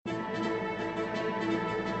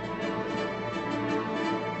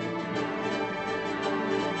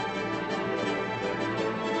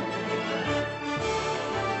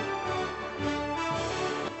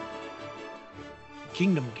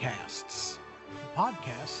Kingdom Casts, a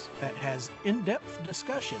podcast that has in-depth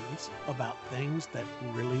discussions about things that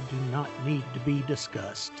really do not need to be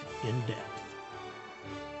discussed in depth.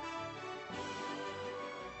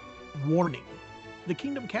 Warning. The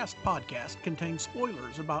Kingdom Cast podcast contains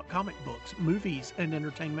spoilers about comic books, movies, and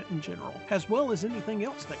entertainment in general, as well as anything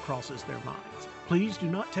else that crosses their minds. Please do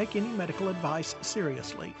not take any medical advice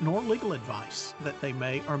seriously, nor legal advice that they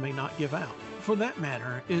may or may not give out. For that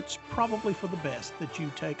matter, it's probably for the best that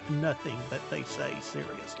you take nothing that they say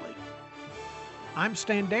seriously. I'm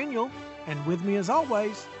Stan Daniel, and with me as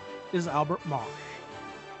always is Albert Marsh.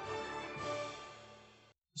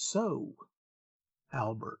 So,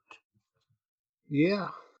 Albert. Yeah.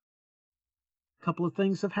 A couple of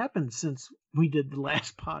things have happened since we did the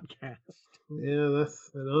last podcast. Yeah,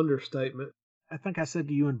 that's an understatement. I think I said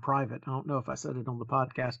to you in private, I don't know if I said it on the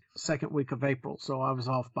podcast, second week of April, so I was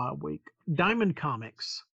off by a week. Diamond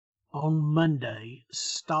Comics on Monday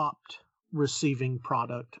stopped receiving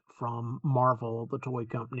product from Marvel, the toy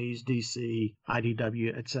companies, DC,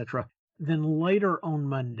 IDW, etc. Then later on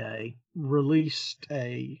Monday, released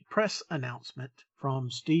a press announcement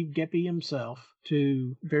from Steve Geppi himself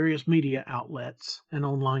to various media outlets and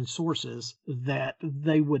online sources that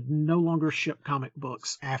they would no longer ship comic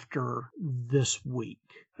books after this week.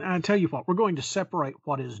 And I tell you what, we're going to separate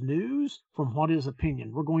what is news from what is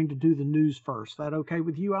opinion. We're going to do the news first. That okay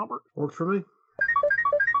with you, Albert? Works for me.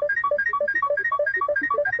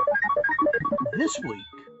 This week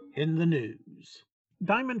in the news.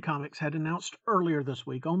 Diamond Comics had announced earlier this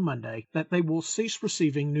week on Monday that they will cease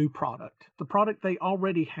receiving new product. The product they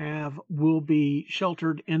already have will be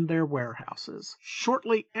sheltered in their warehouses.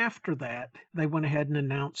 Shortly after that, they went ahead and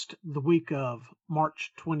announced the week of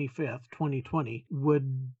March 25th, 2020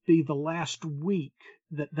 would be the last week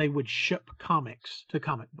that they would ship comics to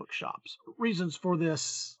comic book shops. Reasons for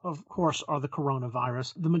this, of course, are the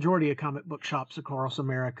coronavirus. The majority of comic book shops across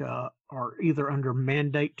America are either under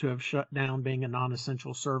mandate to have shut down, being a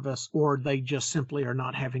non-essential service, or they just simply are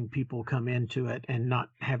not having people come into it and not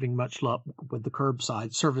having much luck with the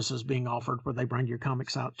curbside services being offered where they bring your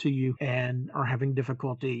comics out to you, and are having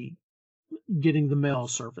difficulty getting the mail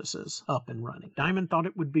services up and running. Diamond thought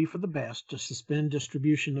it would be for the best to suspend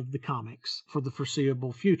distribution of the comics for the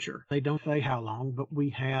foreseeable future. They don't say how long, but we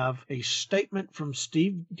have a statement from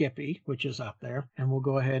Steve Geppi, which is up there, and we'll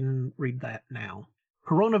go ahead and read that now.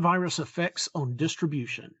 Coronavirus effects on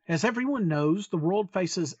distribution. As everyone knows, the world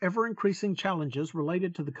faces ever-increasing challenges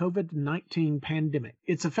related to the COVID-19 pandemic.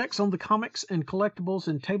 Its effects on the comics and collectibles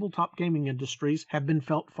and tabletop gaming industries have been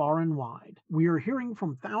felt far and wide. We are hearing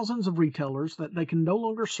from thousands of retailers that they can no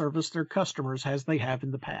longer service their customers as they have in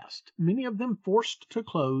the past, many of them forced to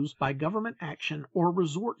close by government action or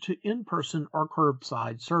resort to in-person or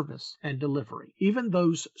curbside service and delivery. Even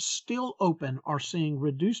those still open are seeing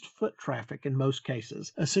reduced foot traffic in most cases,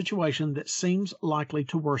 a situation that seems likely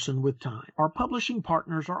to worsen with time. Our publishing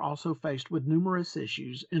partners are also faced with numerous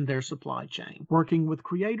issues in their supply chain, working with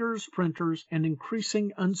creators, printers, and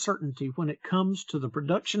increasing uncertainty when it comes to the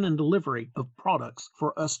production and delivery of products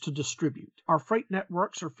for us to distribute. Our freight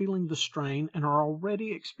networks are feeling the strain and are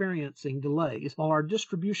already experiencing delays, while our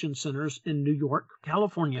distribution centers in New York,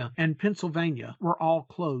 California, and Pennsylvania were all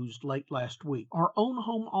closed late last week. Our own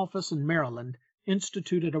home office in Maryland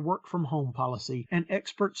instituted a work-from-home policy, and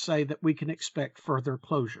experts say that we can expect further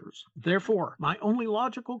closures. Therefore, my only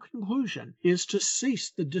logical conclusion is to cease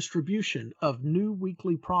the distribution of new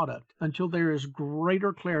weekly product until there is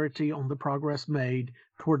greater clarity on the progress made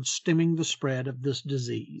towards stemming the spread of this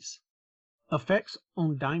disease. Effects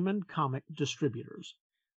on Diamond comic distributors.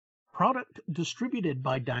 Product distributed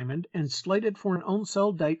by Diamond and slated for an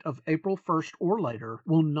on-sale date of April 1st or later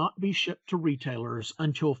will not be shipped to retailers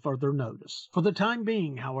until further notice. For the time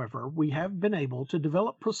being, however, we have been able to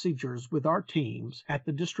develop procedures with our teams at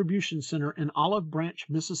the distribution center in Olive Branch,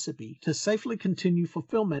 Mississippi, to safely continue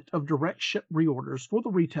fulfillment of direct ship reorders for the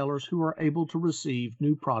retailers who are able to receive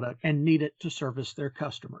new product and need it to service their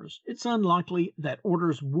customers. It's unlikely that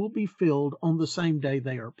orders will be filled on the same day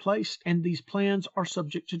they are placed, and these plans are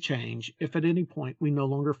subject to change if at any point we no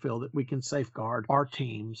longer feel that we can safeguard our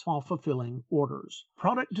teams while fulfilling orders.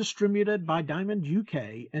 Product distributed by Diamond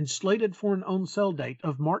UK and slated for an on-sale date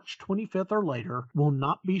of March 25th or later will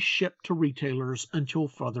not be shipped to retailers until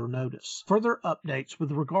further notice. Further updates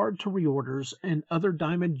with regard to reorders and other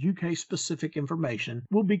Diamond UK specific information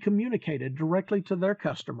will be communicated directly to their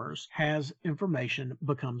customers as information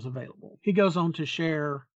becomes available. He goes on to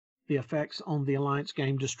share the effects on the Alliance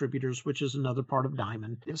Game Distributors, which is another part of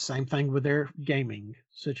Diamond. Same thing with their gaming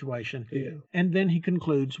situation. Yeah. And then he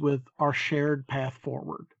concludes with our shared path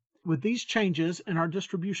forward. With these changes in our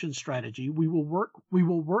distribution strategy, we will work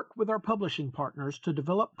with our publishing partners to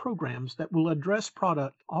develop programs that will address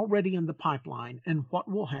product already in the pipeline and what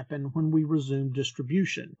will happen when we resume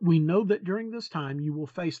distribution. We know that during this time you will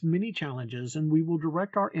face many challenges, and we will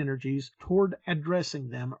direct our energies toward addressing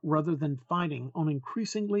them rather than fighting on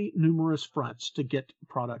increasingly numerous fronts to get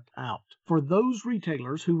product out. For those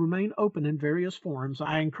retailers who remain open in various forms,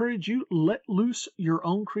 I encourage you, let loose your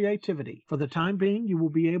own creativity. For the time being, you will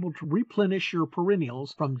be able to replenish your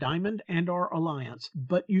perennials from Diamond and our alliance,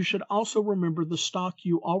 but you should also remember the stock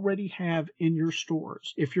you already have in your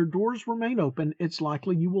stores. If your doors remain open, it's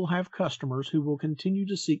likely you will have customers who will continue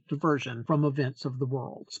to seek diversion from events of the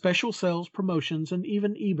world. Special sales, promotions, and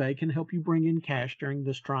even eBay can help you bring in cash during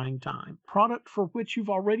this trying time. Product for which you've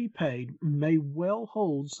already paid may well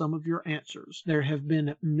hold some of your answers. There have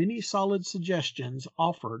been many solid suggestions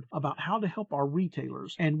offered about how to help our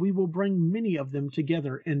retailers, and we will bring many of them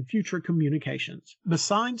together in future communications.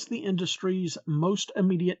 Besides the industry's most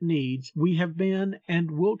immediate needs, we have been and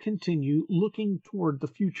will continue looking toward the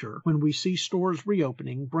future when we see stores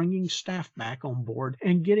reopening, bringing staff back on board,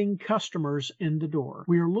 and getting customers in the door.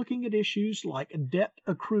 We are looking at issues like debt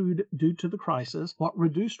accrued due to the crisis, what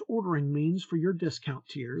reduced ordering means for your discount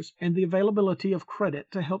tiers, and the availability of credit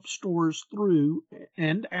to help stores through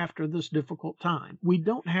and after this difficult time. We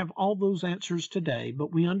don't have all those answers today,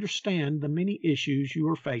 but we understand the many issues you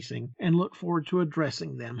are facing and look forward to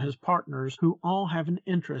addressing them as partners who all have an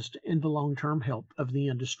interest in the long-term health of the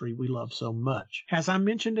industry we love so much. As I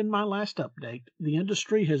mentioned in my last update, the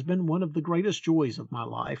industry has been one of the greatest joys of my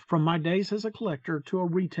life. From my days as a collector to a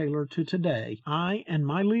retailer to today, I and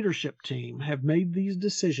my leadership team have made these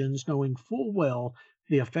decisions knowing full well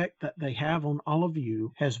the effect that they have on all of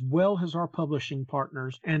you, as well as our publishing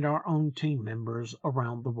partners and our own team members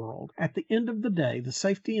around the world. At the end of the day, the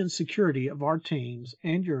safety and security of our teams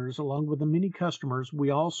and yours, along with the many customers we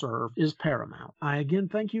all serve, is paramount. I again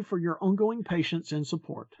thank you for your ongoing patience and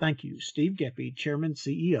support. Thank you, Steve Geppi, Chairman,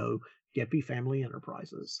 CEO, Geppi Family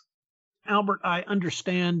Enterprises. Albert, I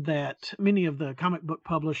understand that many of the comic book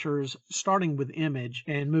publishers, starting with Image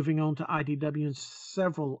and moving on to IDW and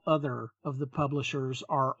several other of the publishers,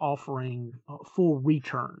 are offering full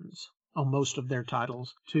returns on most of their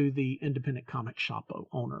titles to the independent comic shop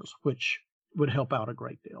owners, which would help out a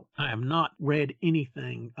great deal. I have not read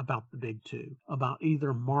anything about the big two, about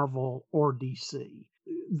either Marvel or DC.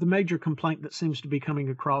 The major complaint that seems to be coming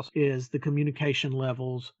across is the communication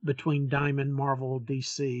levels between Diamond, Marvel,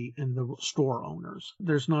 DC, and the store owners.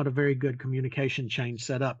 There's not a very good communication chain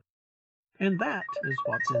set up. And that is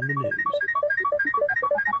what's in the news.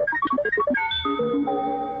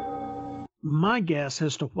 My guess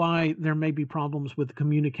as to why there may be problems with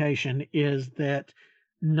communication is that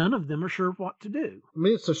none of them are sure what to do. I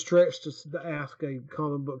mean, it's a stretch to ask a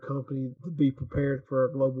comic book company to be prepared for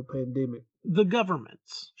a global pandemic. The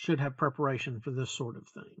governments should have preparation for this sort of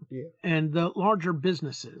thing. Yeah. And the larger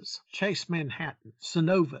businesses, Chase Manhattan,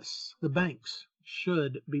 Synovus, the banks,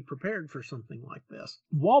 should be prepared for something like this.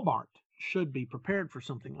 Walmart should be prepared for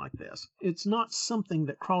something like this. It's not something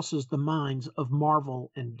that crosses the minds of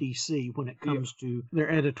Marvel and DC when it comes to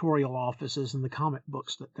their editorial offices and the comic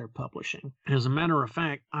books that they're publishing. As a matter of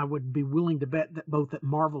fact, I would be willing to bet that both at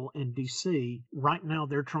Marvel and DC, right now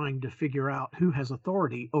they're trying to figure out who has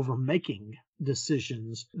authority over making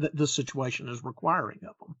decisions that this situation is requiring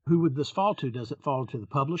of them. Who would this fall to? Does it fall to the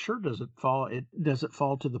publisher? Does it fall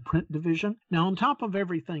to the print division? Now, on top of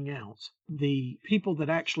everything else, the people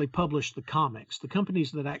that actually publish the comics, the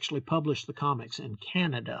companies that actually publish the comics in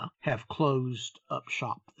Canada, have closed up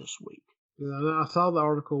shop this week. Yeah, I saw the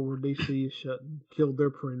article where DC is killed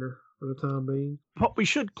their printer for the time being. What we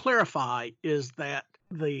should clarify is that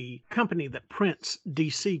the company that prints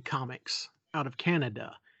DC comics out of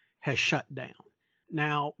Canada has shut down.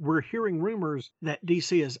 Now, we're hearing rumors that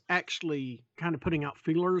DC is actually kind of putting out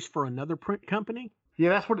feelers for another print company. Yeah,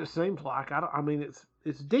 that's what it seems like. I mean,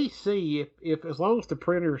 it's DC. If as long as the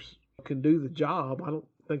printers can do the job, I don't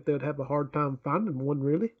think they'd have a hard time finding one,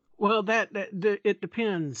 really. Well, it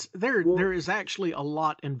depends. There is actually a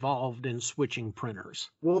lot involved in switching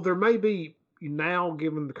printers. Well, there may be now,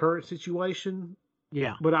 given the current situation.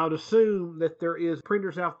 Yeah. But I would assume that there is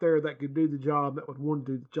printers out there that could do the job, that would want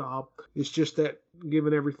to do the job. It's just that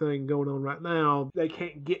given everything going on right now, they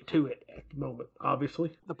can't get to it at the moment,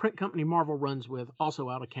 obviously. The print company Marvel runs with, also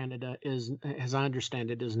out of Canada, is, as I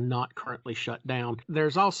understand it, is not currently shut down.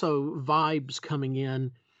 There's also vibes coming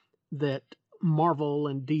in that Marvel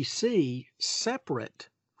and DC, separate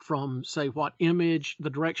from, say, what Image, the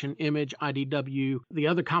direction Image, IDW, the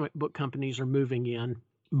other comic book companies are moving in,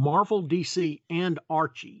 Marvel, DC, and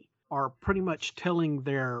Archie are pretty much telling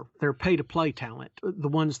their pay-to-play talent, the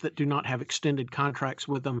ones that do not have extended contracts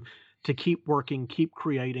with them, to keep working, keep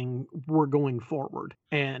creating, we're going forward.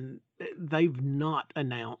 And they've not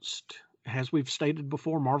announced, as we've stated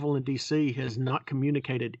before, Marvel and DC has not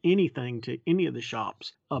communicated anything to any of the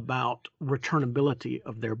shops about returnability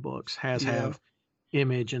of their books, have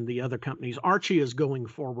Image and the other companies. Archie is going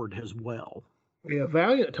forward as well. Yeah,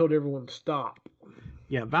 Valiant told everyone to stop.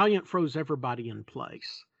 Yeah, Valiant froze everybody in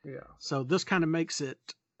place. Yeah. So this kind of makes it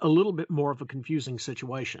a little bit more of a confusing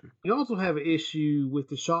situation. You also have an issue with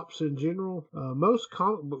the shops in general. Most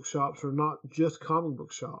comic book shops are not just comic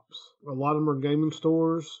book shops. A lot of them are gaming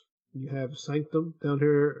stores. You have Sanctum down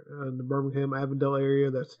here in the Birmingham, Avondale area.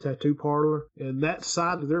 That's a tattoo parlor. And that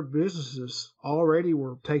side of their businesses already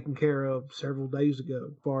were taken care of several days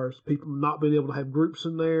ago, as far as people not being able to have groups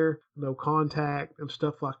in there, no contact and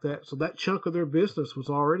stuff like that. So that chunk of their business was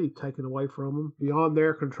already taken away from them, beyond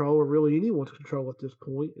their control or really anyone's control at this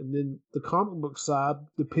point. And then the comic book side,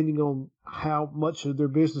 depending on how much of their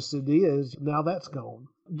business it is, now that's gone.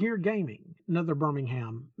 Gear Gaming, another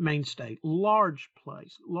Birmingham mainstay, large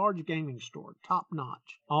place, large gaming store, top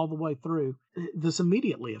notch, all the way through. This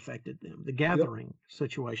immediately affected them, the gathering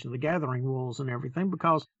situation, the gathering rules and everything,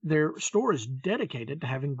 because their store is dedicated to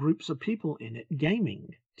having groups of people in it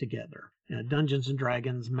gaming together. Dungeons and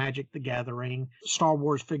Dragons, Magic the Gathering, Star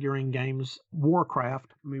Wars figurine games,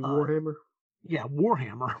 Warcraft. I mean, Warhammer? Yeah,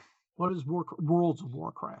 Warhammer. What is Worlds of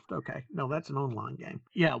Warcraft? Okay, no, that's an online game.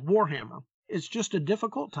 Yeah, Warhammer. It's just a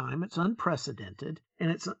difficult time. It's unprecedented,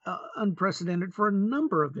 and it's unprecedented for a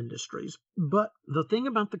number of industries. But the thing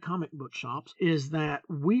about the comic book shops is that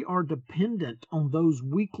we are dependent on those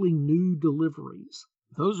weekly new deliveries.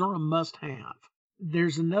 Those are a must-have.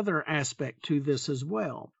 There's another aspect to this as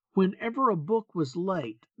well. Whenever a book was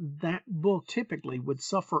late, that book typically would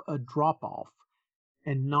suffer a drop-off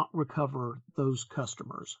and not recover those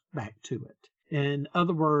customers back to it. In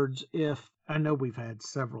other words, I know we've had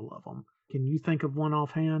several of them. Can you think of one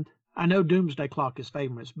offhand? I know Doomsday Clock is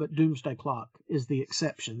famous, but Doomsday Clock is the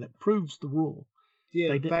exception that proves the rule.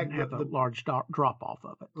 Yeah, they didn't have a large drop-off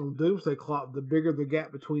of it. On Doomsday Clock, the bigger the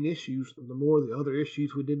gap between issues, the more the other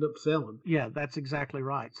issues would end up selling. Yeah, that's exactly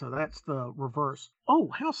right. So that's the reverse. Oh,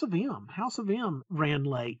 House of M. House of M ran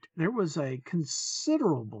late. There was a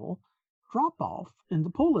considerable drop-off in the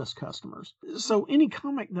pull list customers. So any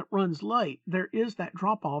comic that runs late, there is that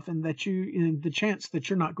drop-off, and that the chance that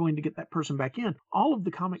you're not going to get that person back in. All of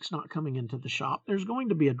the comics not coming into the shop, there's going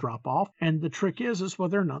to be a drop-off, and the trick is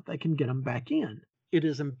whether or not they can get them back in. It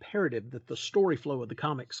is imperative that the story flow of the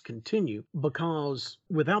comics continue, because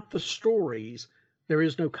without the stories, there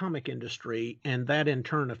is no comic industry, and that in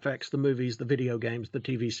turn affects the movies, the video games, the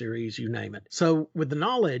TV series, you name it. So with the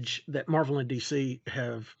knowledge that Marvel and DC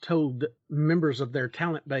have told members of their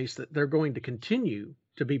talent base that they're going to continue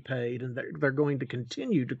to be paid and they're going to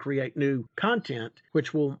continue to create new content,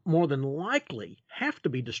 which will more than likely have to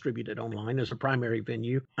be distributed online as a primary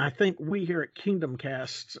venue, I think we here at Kingdom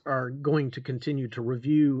Casts are going to continue to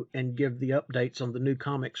review and give the updates on the new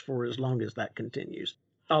comics for as long as that continues.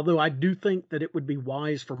 Although I do think that it would be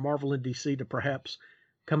wise for Marvel and DC to perhaps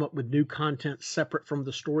come up with new content separate from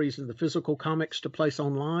the stories in the physical comics to place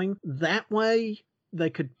online. That way, they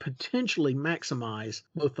could potentially maximize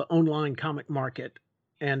both the online comic market,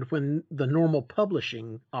 and when the normal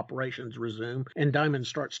publishing operations resume and Diamond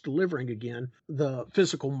starts delivering again, the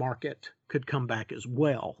physical market could come back as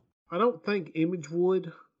well. I don't think Image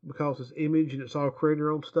would, because it's Image and it's all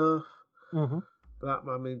creator-owned stuff. Mm-hmm. But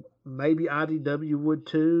I mean, maybe IDW would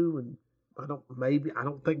too, and I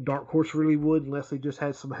don't think Dark Horse really would, unless they just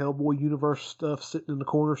had some Hellboy universe stuff sitting in the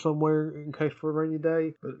corner somewhere in case for a rainy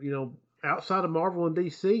day. But outside of Marvel and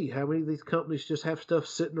DC, how many of these companies just have stuff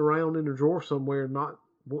sitting around in a drawer somewhere, not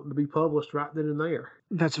wanting to be published right then and there?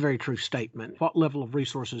 That's a very true statement. What level of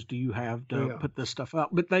resources do you have to put this stuff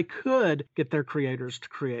out? But they could get their creators to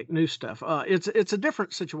create new stuff. It's a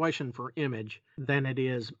different situation for Image than it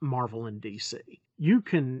is Marvel and DC. You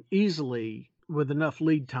can easily, with enough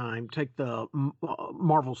lead time, take the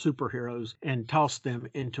Marvel superheroes and toss them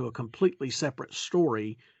into a completely separate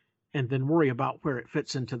story and then worry about where it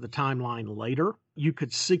fits into the timeline later. You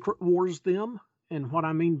could Secret Wars them. And what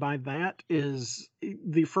I mean by that is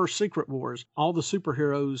the first Secret Wars, all the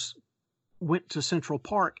superheroes went to Central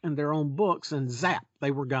Park in their own books, and zap,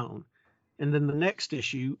 they were gone. And then the next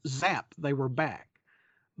issue, zap, they were back.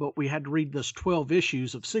 But we had to read this 12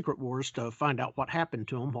 issues of Secret Wars to find out what happened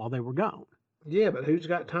to them while they were gone. Yeah, but who's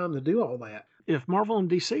got time to do all that? If Marvel and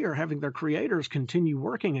DC are having their creators continue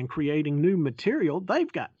working and creating new material,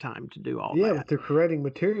 they've got time to do all Yeah, but that. they're creating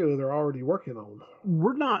material they're already working on.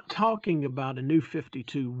 We're not talking about a new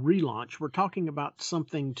 52 relaunch. We're talking about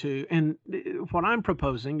something and what I'm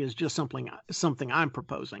proposing is just something I'm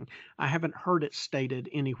proposing. I haven't heard it stated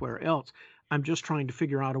anywhere else. I'm just trying to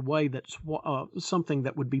figure out a way that's something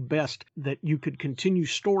that would be best, that you could continue a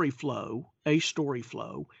story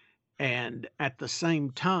flow, and at the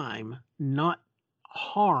same time not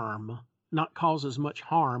cause as much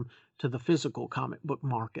harm to the physical comic book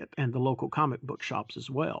market and the local comic book shops as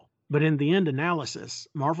well. But in the end analysis,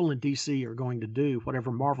 Marvel and DC are going to do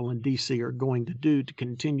whatever Marvel and DC are going to do to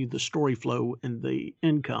continue the story flow and the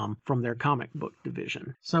income from their comic book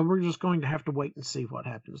division. So we're just going to have to wait and see what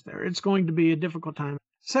happens there. It's going to be a difficult time.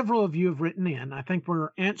 Several of you have written in. I think we're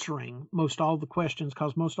answering most all the questions,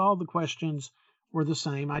 because most all the questions were the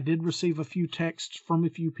same. I did receive a few texts from a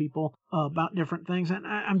few people about different things. And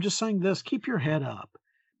I'm just saying this, keep your head up.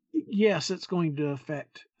 Yes, it's going to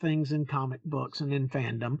affect things in comic books and in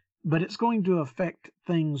fandom, but it's going to affect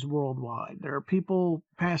things worldwide. There are people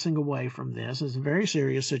passing away from this. It's a very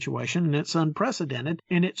serious situation, and it's unprecedented,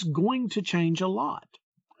 and it's going to change a lot,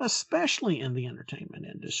 especially in the entertainment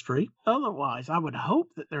industry. Otherwise, I would hope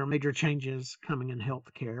that there are major changes coming in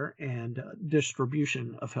healthcare and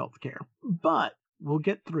distribution of healthcare. But we'll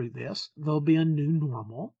get through this. There'll be a new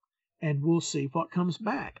normal, and we'll see what comes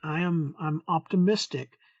back. I'm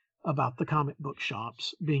optimistic about the comic book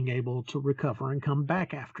shops being able to recover and come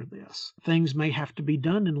back after this. Things may have to be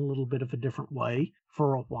done in a little bit of a different way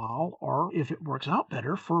for a while, or if it works out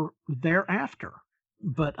better, for thereafter.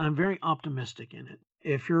 But I'm very optimistic in it.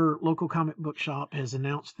 If your local comic book shop has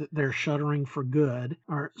announced that they're shuttering for good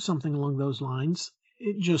or something along those lines,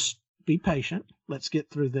 just be patient. Let's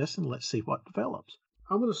get through this and let's see what develops.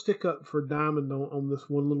 I'm going to stick up for Diamond on this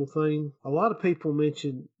one little thing. A lot of people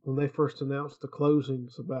mentioned when they first announced the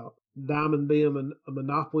closings about Diamond being a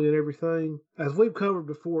monopoly and everything. As we've covered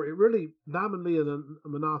before, Diamond being a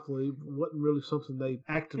monopoly wasn't really something they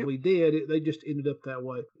actively did. They just ended up that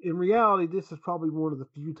way. In reality, this is probably one of the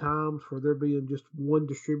few times where there being just one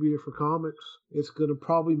distributor for comics. It's going to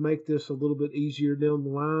probably make this a little bit easier down the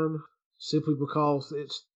line, simply because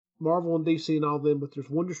it's Marvel and DC and all them, but there's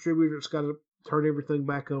one distributor that's got to turn everything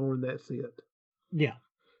back on, and that's it. Yeah.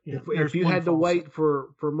 If you had to wait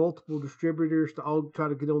for multiple distributors to all try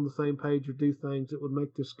to get on the same page or do things, it would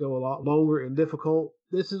make this go a lot longer and difficult.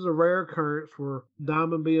 This is a rare occurrence where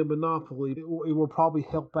Diamond being a monopoly, it will probably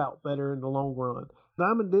help out better in the long run.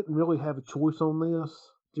 Diamond didn't really have a choice on this.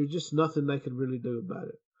 There's just nothing they could really do about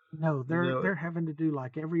it. No, they're having to do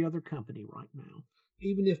like every other company right now.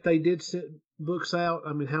 Even if they did send books out,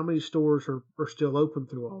 I mean, how many stores are still open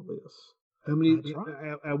through all this? I mean,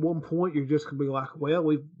 right. At one point, you're just gonna be like, well,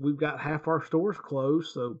 we've got half our stores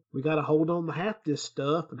closed, so we got to hold on to half this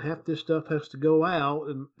stuff, and half this stuff has to go out.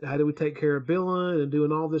 And how do we take care of billing and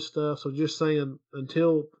doing all this stuff? So just saying,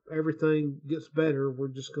 until everything gets better, we're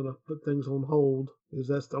just gonna put things on hold, because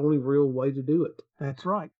that's the only real way to do it. That's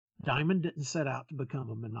right. Diamond didn't set out to become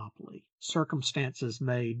a monopoly. Circumstances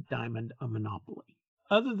made Diamond a monopoly.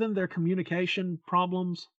 Other than their communication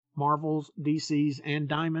problems, Marvel's, DC's, and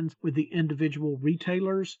Diamond's with the individual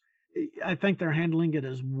retailers, I think they're handling it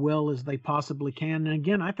as well as they possibly can. And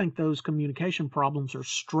again, I think those communication problems are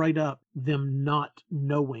straight up them not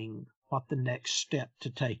knowing what the next step to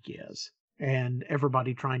take is, and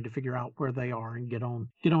everybody trying to figure out where they are and get on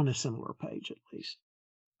a similar page at least.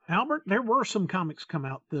 Albert, there were some comics come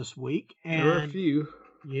out this week, and there were a few.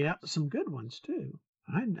 Yeah, some good ones too.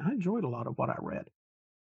 I enjoyed a lot of what I read.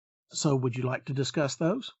 So would you like to discuss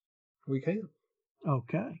those? We can.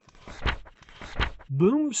 Okay.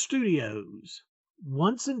 Boom Studios.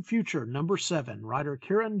 Once and Future #7, writer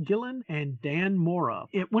Kieran Gillen and Dan Mora.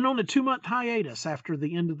 It went on a 2-month hiatus after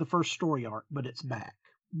the end of the first story arc, but it's back.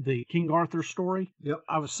 The King Arthur story. Yep.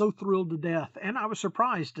 I was so thrilled to death, and I was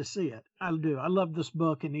surprised to see it. I do. I love this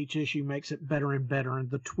book, and each issue makes it better and better, and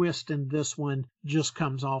the twist in this one just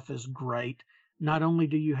comes off as great. Not only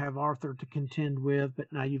do you have Arthur to contend with,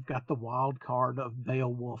 but now you've got the wild card of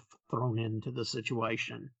Beowulf thrown into the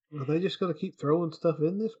situation. Are they just going to keep throwing stuff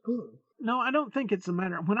in this book? No, I don't think it's a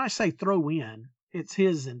matter. When I say throw in, it's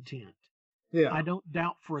his intent. Yeah. I don't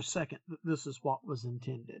doubt for a second that this is what was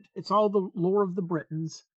intended. It's all the lore of the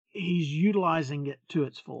Britons. He's utilizing it to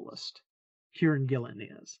its fullest. Kieran Gillen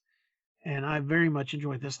is. and I very much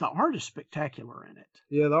enjoyed this. The art is spectacular in it.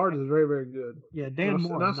 Yeah, the art is very, very good. Yeah, Dan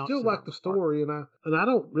Moore. And I still like the story, and I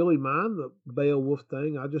don't really mind the Beowulf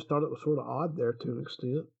thing. I just thought it was sort of odd there to an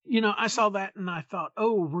extent. I saw that and I thought,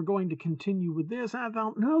 oh, we're going to continue with this. I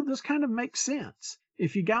thought, no, this kind of makes sense.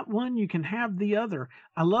 If you got one, you can have the other.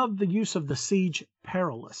 I love the use of the Siege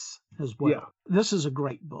Perilous as well. Yeah. This is a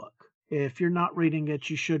great book. If you're not reading it,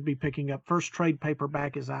 you should be picking up. First trade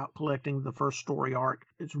paperback is out, collecting the first story arc.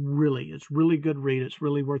 It's really good read. It's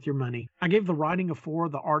really worth your money. I gave the writing a 4,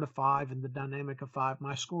 the art a 5, and the dynamic a 5.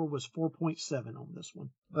 My score was 4.7 on this one.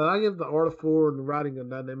 I give the art a 4 and the writing a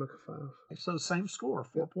dynamic a 5. So same score,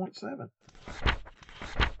 4.7.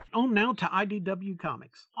 On now to IDW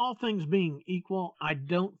Comics. All things being equal, I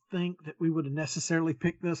don't think that we would have necessarily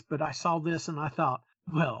picked this, but I saw this and I thought,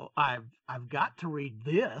 well, I've got to read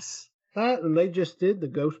this. That, and they just did the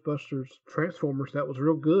Ghostbusters Transformers. That was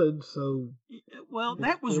real good. So, well,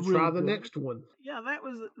 that was we'll real try good. the next one. Yeah,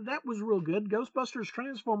 that was real good. Ghostbusters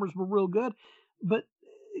Transformers were real good, but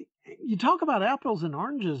you talk about apples and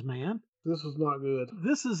oranges, man. This is not good.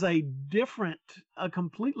 This is a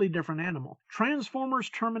completely different animal. Transformers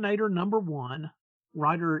Terminator #1,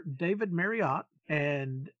 writer David Marriott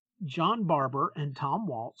and John Barber and Tom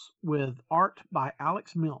Waltz, with art by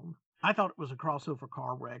Alex Milne. I thought it was a crossover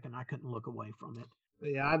car wreck, and I couldn't look away from it.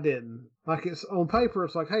 Yeah, I didn't. Like, it's on paper,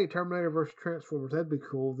 it's like, hey, Terminator versus Transformers, that'd be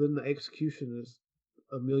cool. Then the execution is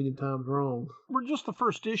a million times wrong. We're just the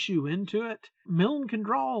first issue into it. Milne can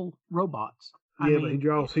draw robots. Yeah, but he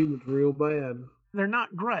draws humans real bad. They're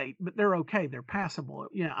not great, but they're okay. They're passable.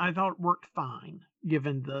 Yeah, I thought it worked fine,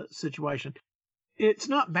 given the situation. It's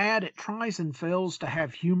not bad. It tries and fails to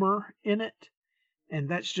have humor in it, and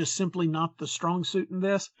that's just simply not the strong suit in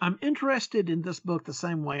this. I'm interested in this book the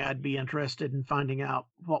same way I'd be interested in finding out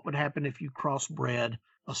what would happen if you crossbred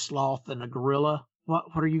a sloth and a gorilla. What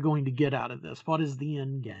are you going to get out of this? What is the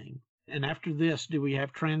end game? And after this, do we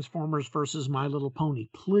have Transformers versus My Little Pony?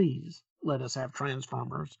 Please let us have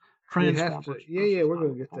Transformers. Transformers. Yeah, we're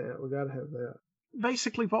going to get that. We got to have that.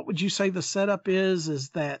 Basically, what would you say the setup is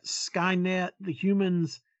that Skynet, the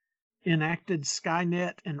humans enacted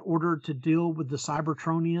Skynet in order to deal with the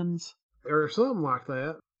Cybertronians? Or something like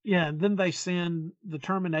that. Yeah, and then they send the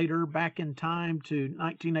Terminator back in time to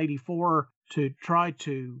 1984 to try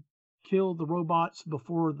to kill the robots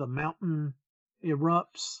before the mountain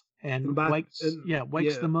erupts and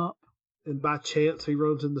wakes them up. And by chance, he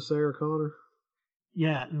runs into Sarah Connor.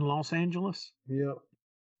 Yeah, in Los Angeles. Yep.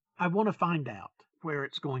 I want to find out where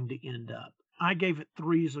it's going to end up. I gave it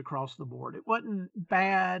 3s across the board. It wasn't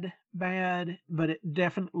bad, but it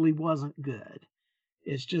definitely wasn't good.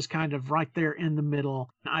 It's just kind of right there in the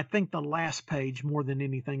middle. I think the last page, more than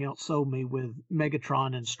anything else, sold me with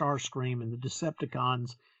Megatron and Starscream and the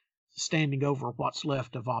Decepticons standing over what's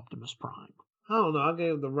left of Optimus Prime. I don't know. I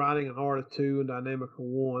gave the writing an art of 2 and dynamic a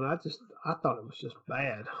 1. I thought it was just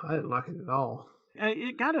bad. I didn't like it at all.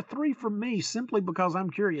 It got a 3 from me simply because I'm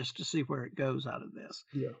curious to see where it goes out of this.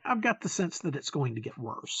 Yeah. I've got the sense that it's going to get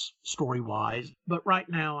worse story-wise. But right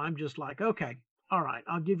now, I'm just like, okay, all right,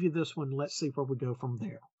 I'll give you this one. Let's see where we go from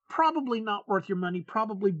there. Probably not worth your money.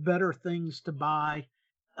 Probably better things to buy,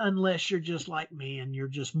 unless you're just like me and you're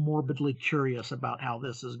just morbidly curious about how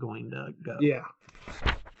this is going to go. Yeah.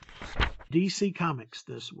 DC Comics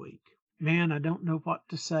this week. Man, I don't know what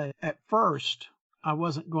to say. At first, I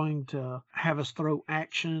wasn't going to have us throw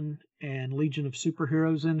Action and Legion of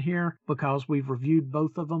Superheroes in here because we've reviewed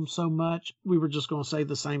both of them so much. We were just going to say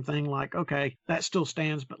the same thing like, okay, that still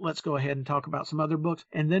stands, but let's go ahead and talk about some other books.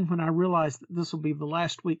 And then when I realized that this will be the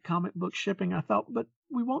last week comic book shipping, I thought, but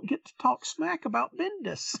we won't get to talk smack about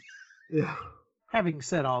Bendis. Yeah. Having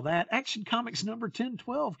said all that, Action Comics number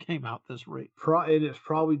 1012 came out this week. And it's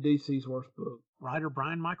probably DC's worst book. Writer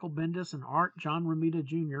Brian Michael Bendis and art John Romita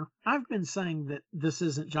Jr. I've been saying that this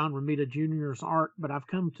isn't John Romita Jr.'s art, but I've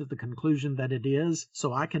come to the conclusion that it is,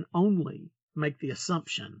 so I can only make the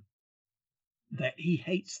assumption that he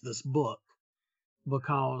hates this book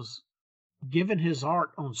because given his art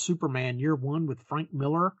on Superman Year One with Frank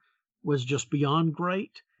Miller was just beyond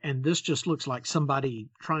great. And this just looks like somebody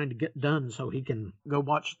trying to get done so he can go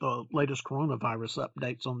watch the latest coronavirus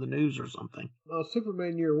updates on the news or something.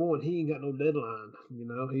 Superman Year One, he ain't got no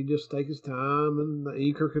deadline. He just takes his time, and the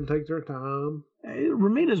inker can take their time.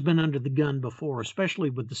 Romita's been under the gun before, especially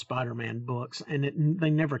with the Spider-Man books, and they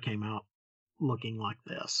never came out looking like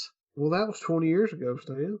this. Well, that was 20 years ago,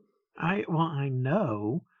 Stan. I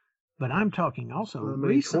know, but I'm talking also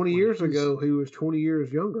recently. 20 years ago, he was 20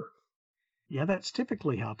 years younger. Yeah, that's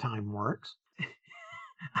typically how time works.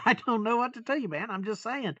 I don't know what to tell you, man. I'm just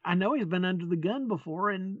saying. I know he's been under the gun before,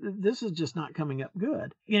 and this is just not coming up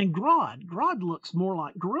good. And Grodd looks more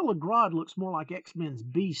like Gorilla Grodd looks more like X-Men's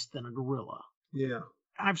Beast than a gorilla. Yeah.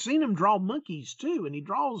 I've seen him draw monkeys too, and he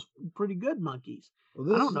draws pretty good monkeys. Well, I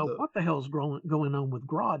this don't is know what the hell's going on with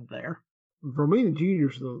Grodd there. Romita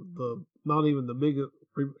Jr.'s the not even the biggest,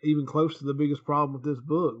 even close to the biggest problem with this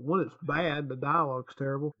book. One, it's bad, the dialogue's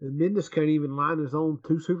terrible, and Bendis can't even line his own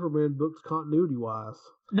two Superman books continuity wise.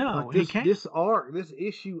 No, Like he can't. This arc, this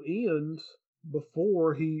issue ends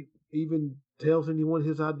before he even tells anyone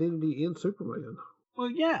his identity in Superman. Well,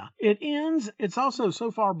 yeah, it ends. It's also so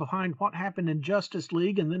far behind what happened in Justice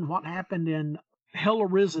League and then what happened in Hell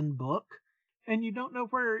Arisen book. And you don't know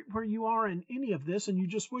where you are in any of this, and you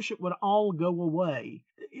just wish it would all go away.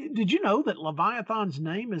 Did you know that Leviathan's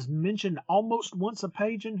name is mentioned almost once a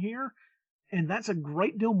page in here? And that's a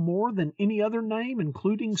great deal more than any other name,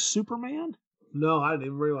 including Superman? No, I didn't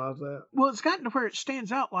even realize that. Well, it's gotten to where it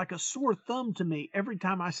stands out like a sore thumb to me every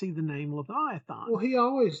time I see the name Leviathan. Well, he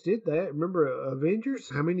always did that. Remember Avengers?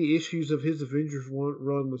 How many issues of his Avengers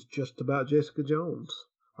run was just about Jessica Jones?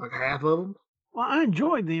 Like half of them? Well, I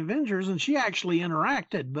enjoyed the Avengers, and she actually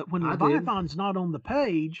interacted, but when Leviathan's not on the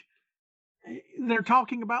page, they're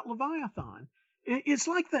talking about Leviathan. It's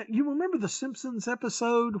like that. You remember the Simpsons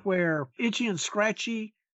episode where Itchy and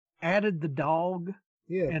Scratchy added the dog?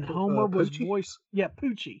 Yeah. And Homer was Poochie?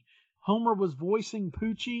 Poochie. Homer was voicing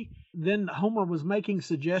Poochie. Then Homer was making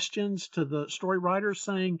suggestions to the story writers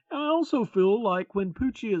saying, I also feel like when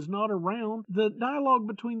Poochie is not around, the dialogue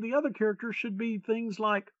between the other characters should be things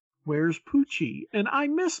like, where's Poochie? And I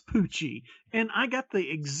miss Poochie. And I got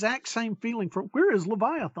the exact same feeling from, where is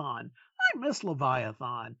Leviathan? I miss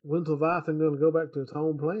Leviathan. When's Leviathan going to go back to his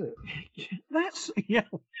home planet? Yeah.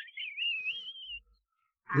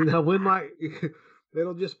 You know, when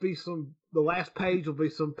it'll just be the last page will be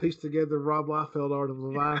some pieced together Rob Liefeld art of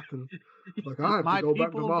Leviathan. Like, I have to go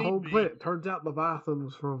back to my home planet. Turns out Leviathan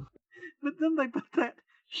was from. But then they put that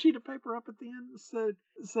sheet of paper up at the end and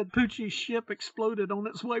said Poochie's ship exploded on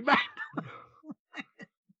its way back.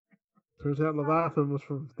 Turns out Leviathan was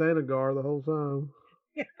from Thanagar the whole time.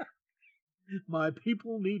 Yeah. My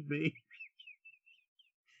people need me.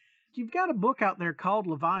 You've got a book out there called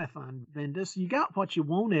Leviathan, Bendis. You got what you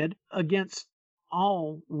wanted against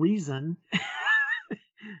all reason.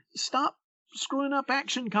 Stop screwing up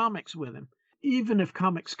Action Comics with him. Even if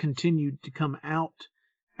comics continued to come out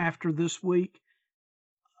after this week,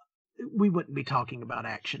 we wouldn't be talking about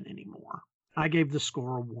Action anymore. I gave the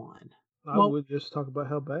score a 1. I would just talk about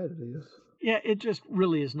how bad it is. Yeah, it just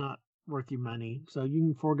really is not worth your money. So you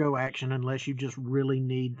can forego Action unless you just really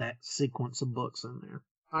need that sequence of books in there.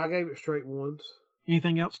 I gave it straight 1s.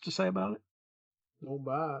 Anything else to say about it? Don't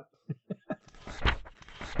buy it.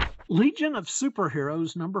 Legion of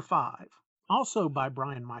Superheroes #5, also by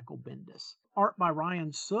Brian Michael Bendis. Art by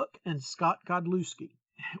Ryan Sook and Scott Godlewski.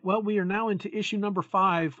 Well, we are now into issue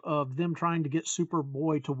 #5 of them trying to get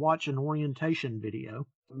Superboy to watch an orientation video.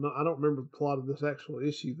 No, I don't remember the plot of this actual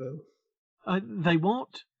issue, though. They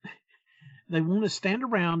want to stand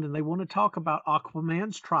around and they want to talk about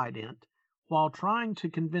Aquaman's trident while trying to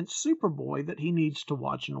convince Superboy that he needs to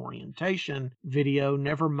watch an orientation video,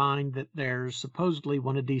 never mind that there's supposedly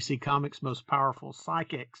one of DC Comics' most powerful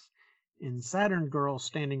psychics in Saturn Girl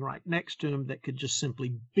standing right next to him that could just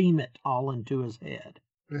simply beam it all into his head.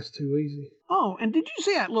 That's too easy. Oh, and did you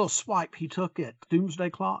see that little swipe he took at Doomsday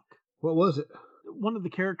Clock? What was it? One of the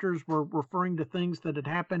characters were referring to things that had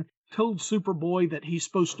happened, told Superboy that he's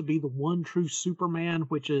supposed to be the one true Superman,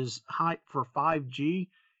 which is hype for 5G.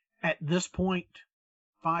 At this point,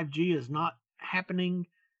 5G is not happening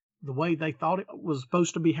the way they thought it was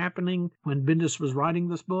supposed to be happening when Bendis was writing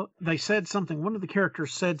this book. They said something, one of the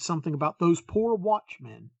characters said something about those poor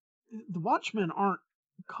Watchmen. The Watchmen aren't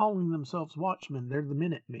calling themselves Watchmen, they're the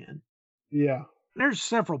Minutemen. Yeah. There's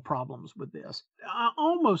several problems with this. I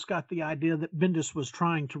almost got the idea that Bendis was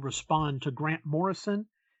trying to respond to Grant Morrison,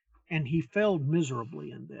 and he failed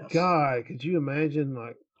miserably in this. God, could you imagine,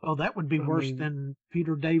 like... Oh, that would be worse than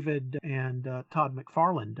Peter David and Todd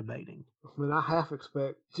McFarlane debating. I mean, I half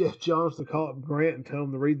expect Jeff Johns to call up Grant and tell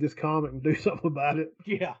him to read this comic and do something about it.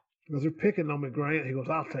 Yeah. Because they're picking on me, Grant. He goes,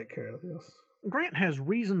 I'll take care of this. Grant has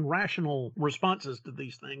reasoned, rational responses to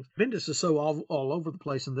these things. Bendis is so all over the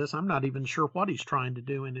place in this, I'm not even sure what he's trying to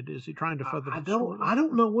do in it. Is he trying to further the story? I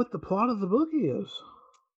don't know what the plot of the book is.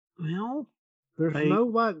 Well... There's no,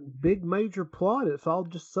 like, big major plot. It's all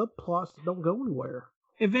just subplots that don't go anywhere.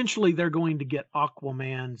 Eventually, they're going to get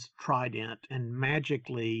Aquaman's trident and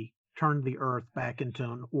magically turned the Earth back into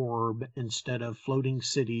an orb instead of floating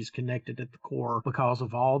cities connected at the core because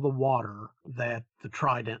of all the water that the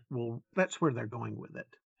Trident will. That's where they're going with it.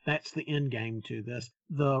 That's the end game to this.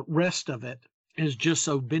 The rest of it is just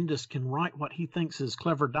so Bendis can write what he thinks is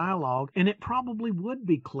clever dialogue, and it probably would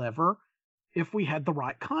be clever if we had the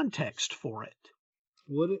right context for it.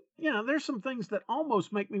 Would it? Yeah, there's some things that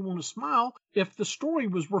almost make me want to smile if the story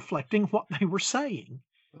was reflecting what they were saying.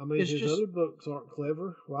 I mean, his other books aren't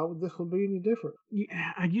clever. Why would this one be any different?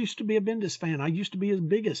 Yeah, I used to be a Bendis fan. I used to be his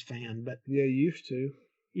biggest fan, but yeah, you used to.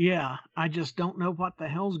 Yeah, I just don't know what the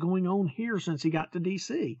hell's going on here since he got to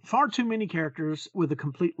DC. Far too many characters with a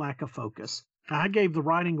complete lack of focus. I gave the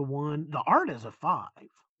writing a 1. The art is a 5.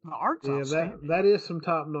 The art's outstanding. that is some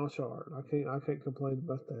top-notch art. I can't complain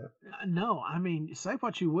about that. No, I mean, say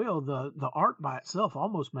what you will, the art by itself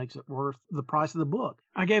almost makes it worth the price of the book.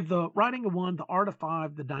 I gave the writing a 1, the art a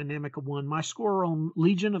 5, the dynamic a 1. My score on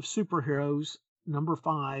Legion of Superheroes, number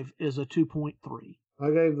 5, is a 2.3. I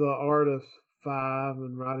gave the art a 5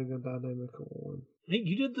 and writing a dynamic a 1. Hey,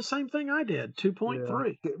 you did the same thing I did, 2.3.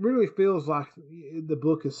 Yeah. It really feels like the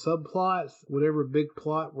book is subplots, whatever big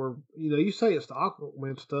plot where, you say it's the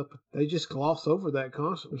Aquaman stuff, but they just gloss over that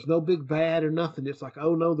constantly. There's no big bad or nothing. It's like,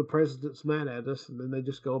 oh no, the president's mad at us, and then they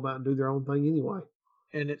just go about and do their own thing anyway.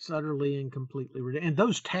 And it's utterly and completely ridiculous. And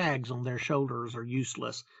those tags on their shoulders are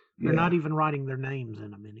useless. They're not even writing their names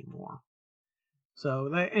in them anymore.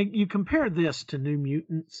 So and you compare this to New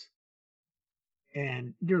Mutants,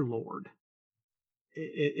 and dear Lord,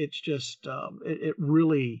 it's just it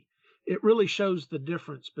really shows the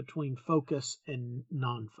difference between focus and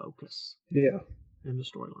non-focus. Yeah, in the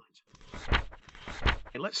storylines.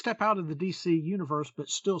 Let's step out of the DC universe, but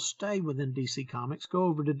still stay within DC Comics. Go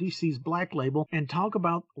over to DC's Black Label and talk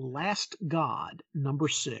about Last God, number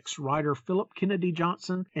 6. Writer Philip Kennedy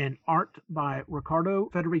Johnson and art by Riccardo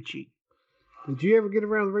Federici. Did you ever get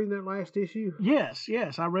around to reading that last issue? Yes.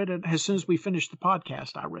 I read it as soon as we finished the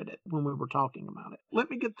podcast. I read it when we were talking about it.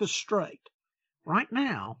 Let me get this straight. Right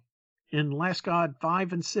now, in Last God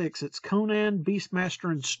 5 and 6, it's Conan,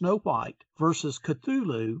 Beastmaster, and Snow White versus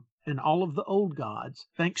Cthulhu and all of the old gods,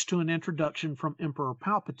 thanks to an introduction from Emperor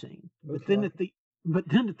Palpatine. But then at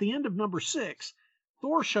the end of number 6,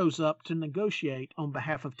 Thor shows up to negotiate on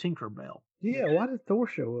behalf of Tinkerbell. Yeah, why did Thor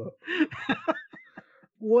show up?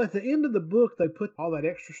 Well, at the end of the book, they put all that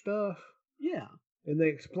extra stuff. Yeah. And they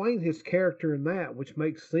explain his character in that, which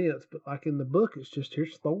makes sense. But like in the book, it's just,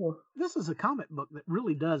 here's Thor. This is a comic book that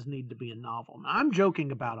really does need to be a novel. Now, I'm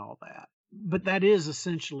joking about all that. But that is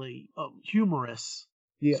essentially a humorous,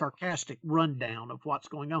 sarcastic rundown of what's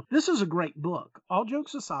going on. This is a great book. All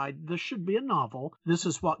jokes aside, this should be a novel. This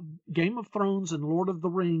is what Game of Thrones and Lord of the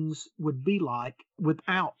Rings would be like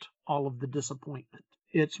without all of the disappointment.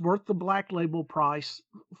 It's worth the Black Label price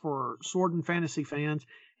for sword and fantasy fans.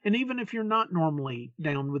 And even if you're not normally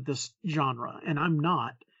down with this genre, and I'm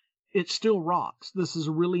not, it still rocks. This is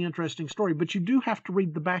a really interesting story, but you do have to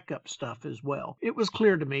read the backup stuff as well. It was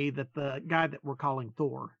clear to me that the guy that we're calling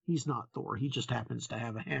Thor, he's not Thor. He just happens to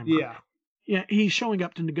have a hammer. Yeah, he's showing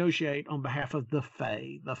up to negotiate on behalf of the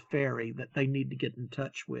Fae, the fairy that they need to get in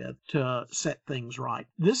touch with to set things right.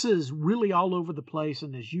 This is really all over the place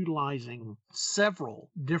and is utilizing several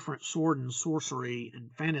different sword and sorcery and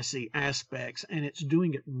fantasy aspects, and it's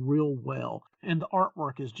doing it real well. And the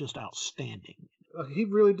artwork is just outstanding. He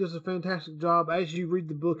really does a fantastic job. As you read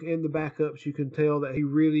the book and the backups, you can tell that he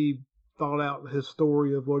really thought out his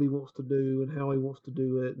story of what he wants to do and how he wants to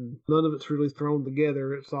do it, and none of it's really thrown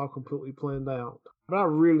together. It's all completely planned out. But I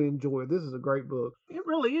really enjoy it. This is a great book. It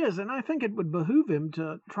really is, and I think it would behoove him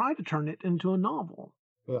to try to turn it into a novel.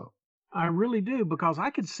 Yeah. I really do, because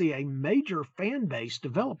I could see a major fan base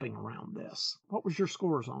developing around this. What was your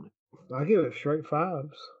scores on it? I give it straight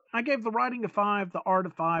 5s. I gave the writing a 5, the art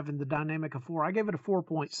a 5, and the dynamic a 4. I gave it a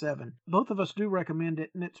 4.7. Both of us do recommend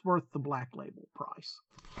it, and it's worth the Black Label price.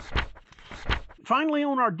 Finally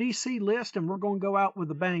on our DC list, and we're going to go out with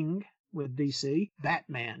a bang with DC,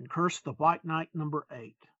 Batman, Curse the White Knight, number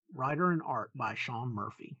 8. Writer and art by Sean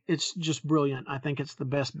Murphy. It's just brilliant. I think it's the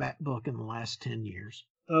best Bat book in the last 10 years.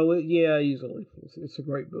 Oh, yeah, easily. It's a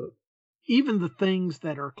great book. Even the things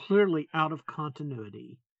that are clearly out of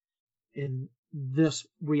continuity in this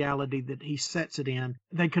reality that he sets it in,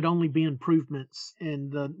 they could only be improvements in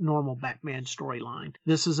the normal Batman storyline.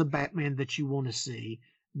 This is a Batman that you want to see.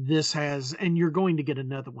 This has, and you're going to get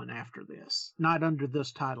another one after this. Not under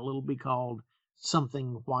this title. It'll be called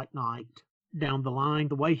something White Knight down the line.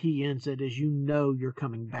 The way he ends it is, you know, you're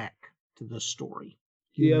coming back to this story.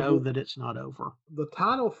 You know that it's not over. The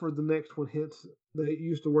title for the next one hints They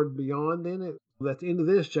used the word beyond in it. At the end of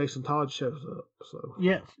this, Jason Todd shows up. So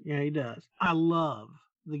Yes, yeah, he does. I love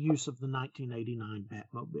the use of the 1989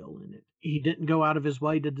 Batmobile in it. He didn't go out of his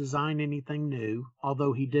way to design anything new,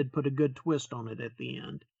 although he did put a good twist on it at the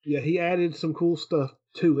end. yeah, he added some cool stuff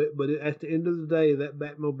to it, but at the end of the day, that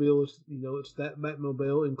Batmobile is, it's that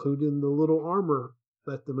Batmobile, including the little armor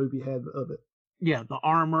that the movie had of it. Yeah, the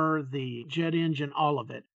armor, the jet engine, all of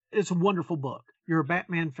it. It's a wonderful book. You're a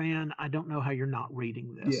Batman fan. I don't know how you're not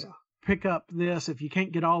reading this. Yeah. Pick up this. If you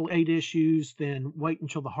can't get all 8 issues, then wait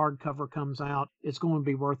until the hardcover comes out. It's going to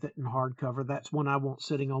be worth it in hardcover. That's one I want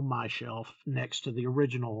sitting on my shelf next to the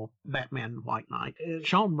original Batman White Knight.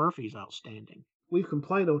 Sean Murphy's outstanding. We've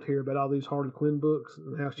complained on here about all these Harley Quinn books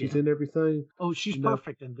and how she's in everything. Oh, she's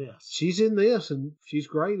perfect in this. She's in this, and she's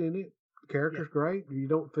great in it. The character's great. You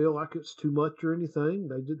don't feel like it's too much or anything.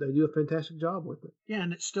 They do a fantastic job with it. Yeah,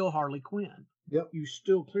 and it's still Harley Quinn. Yep. You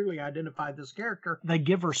still clearly identify this character. They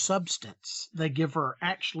give her substance. They give her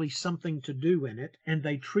actually something to do in it, and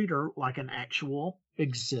they treat her like an actual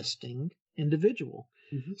existing individual.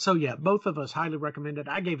 Mm-hmm. So, yeah, both of us highly recommend it.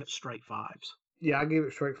 I gave it straight 5s. Yeah, I gave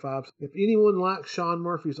it straight 5s. If anyone likes Sean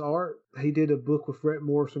Murphy's art, he did a book with Rhett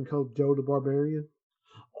Morrison called Joe the Barbarian.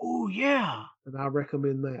 Oh, yeah. And I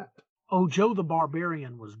recommend that. Oh, Joe the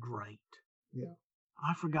Barbarian was great. Yeah.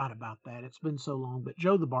 I forgot about that. It's been so long, but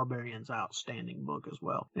Joe the Barbarian's an outstanding book as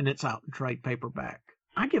well, and it's out in trade paperback.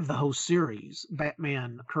 I give the whole series,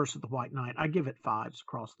 Batman, Curse of the White Knight, I give it 5s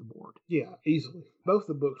across the board. Yeah, easily. Both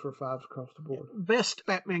the books were 5s across the board. Best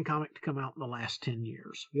Batman comic to come out in the last 10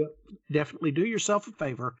 years. Yep. Definitely do yourself a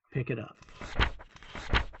favor, pick it up.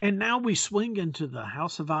 And now we swing into the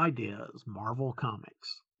House of Ideas, Marvel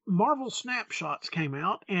Comics. Marvel Snapshots came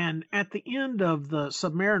out, and at the end of the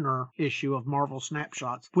Submariner issue of Marvel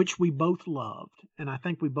Snapshots, which we both loved, and I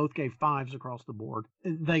think we both gave 5s across the board,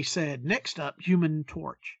 they said, next up, Human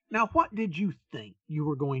Torch. Now, what did you think you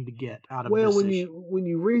were going to get out of this issue? When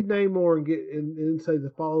you read Namor and say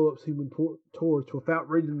the follow-up's Human Torch without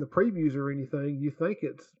reading the previews or anything, you think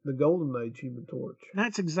it's the Golden Age Human Torch.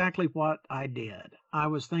 That's exactly what I did. I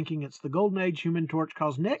was thinking it's the Golden Age Human Torch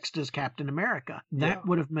because next is Captain America. That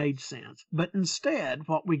would have made sense. But instead,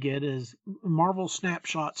 what we get is Marvel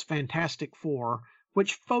Snapshots Fantastic Four,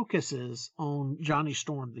 which focuses on Johnny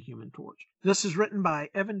Storm, the Human Torch. This is written by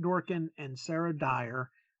Evan Dorkin and Sarah Dyer,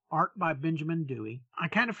 art by Benjamin Dewey. I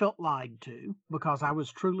kind of felt lied to because I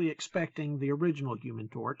was truly expecting the original Human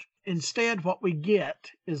Torch. Instead, what we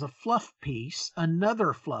get is a fluff piece,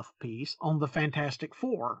 another fluff piece on the Fantastic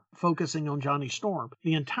Four, focusing on Johnny Storm.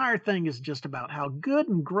 The entire thing is just about how good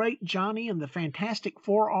and great Johnny and the Fantastic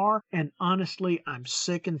Four are, and honestly, I'm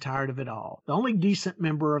sick and tired of it all. The only decent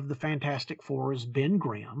member of the Fantastic Four is Ben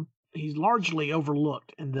Grimm. He's largely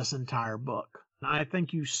overlooked in this entire book. I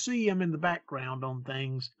think you see him in the background on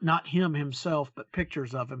things, not him himself, but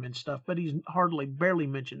pictures of him and stuff, but he's barely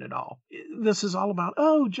mentioned at all. This is all about,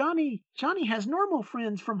 oh, Johnny has normal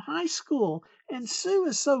friends from high school, and Sue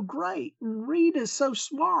is so great, and Reed is so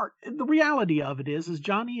smart. The reality of it is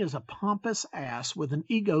Johnny is a pompous ass with an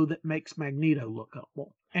ego that makes Magneto look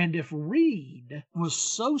upable. And if Reed was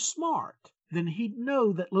so smart, then he'd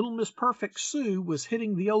know that Little Miss Perfect Sue was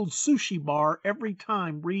hitting the old sushi bar every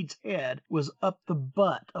time Reed's head was up the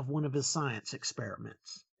butt of one of his science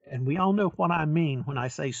experiments. And we all know what I mean when I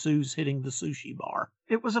say Sue's hitting the sushi bar.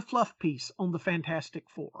 It was a fluff piece on the Fantastic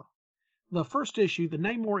Four. The first issue, the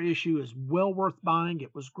Namor issue, is well worth buying.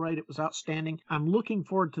 It was great. It was outstanding. I'm looking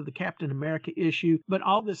forward to the Captain America issue, but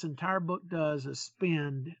all this entire book does is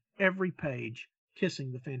spend every page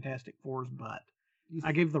kissing the Fantastic Four's butt.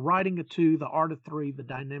 I gave the writing a 2, the art a 3, the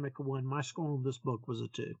dynamic a 1. My score on this book was a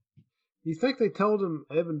 2. You think they told him,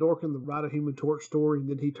 Evan Dorkin, to write a Human Torch story, and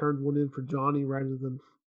then he turned one in for Johnny rather than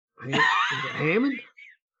Hammond?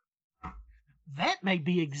 That may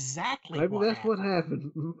be exactly Maybe what that's happened. what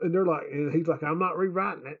happened. And he's like, I'm not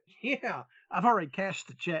rewriting it. Yeah, I've already cashed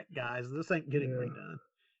the check, guys. This ain't getting redone.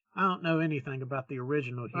 I don't know anything about the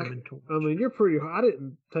original Human Torch. I mean, I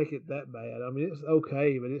didn't take it that bad. I mean, it's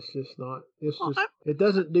okay, but it's just not. It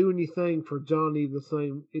doesn't do anything for Johnny the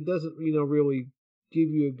same. It doesn't, really give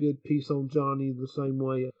you a good piece on Johnny the same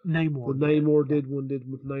way Namor did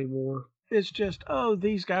with Namor. It's just,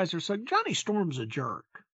 these guys are so. Johnny Storm's a jerk.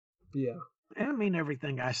 Yeah. I mean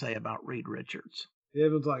everything I say about Reed Richards.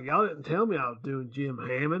 Evan's like, y'all didn't tell me I was doing Jim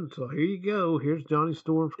Hammond, so here you go. Here's Johnny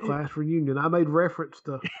Storm's class reunion. I made reference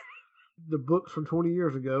to the books from 20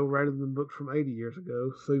 years ago rather than books from 80 years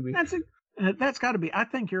ago. Sue me. That's got to be. I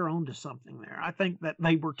think you're on to something there. I think that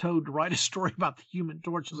they were told to write a story about the Human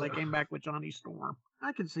Torch as they came back with Johnny Storm.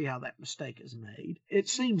 I can see how that mistake is made. It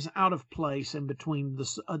seems out of place in between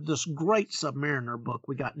this great Submariner book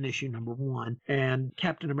we got in issue number 1 and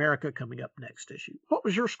Captain America coming up next issue. What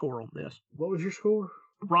was your score on this? What was your score?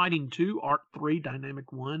 Writing 2, art 3,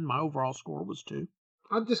 dynamic 1. My overall score was 2.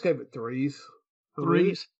 I just gave it 3s.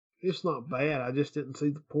 Threes? It's not bad. I just didn't see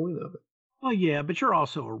the point of it. Well, yeah, but you're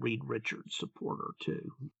also a Reed Richards supporter,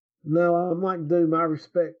 too. No, I'm like Doom. I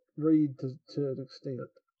respect Reed to an extent.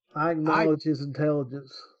 I acknowledge his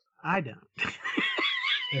intelligence. I don't.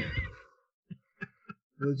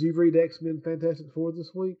 Did you read X-Men Fantastic Four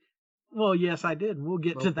this week? Well, yes, I did, and we'll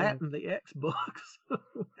get to that in the X books.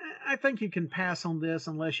 I think you can pass on this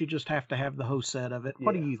unless you just have to have the whole set of it.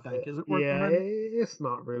 What do you think? Is it worth it? It's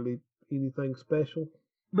not really anything special.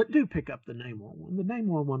 But do pick up the Namor one. The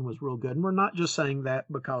Namor one was real good, and we're not just saying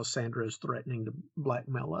that because Sandra is threatening to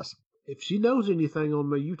blackmail us. If she knows anything on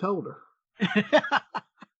me, you told her.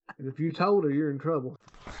 And if you told her, you're in trouble.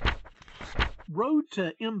 Road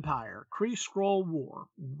to Empire, Kree-Skrull War.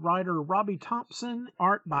 Writer Robbie Thompson,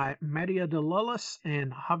 art by Matia de Lullis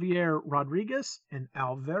and Javier Rodriguez and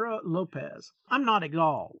Alvaro Lopez. I'm not at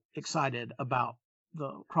all excited about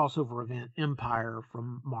the crossover event Empire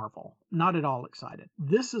from Marvel. Not at all excited.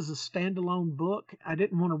 This is a standalone book. I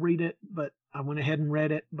didn't want to read it, but I went ahead and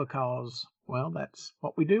read it because, well, that's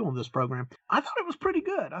what we do on this program. I thought it was pretty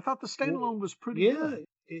good. I thought the standalone was pretty good.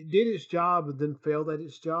 It did its job and then failed at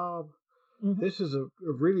its job. Mm-hmm. This is a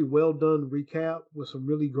really well done recap with some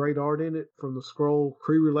really great art in it from the Skrull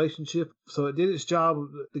Kree relationship. So it did its job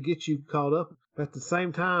to get you caught up. But at the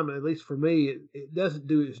same time, at least for me, it doesn't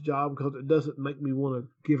do its job because it doesn't make me want to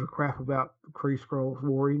give a crap about the Kree-Skrull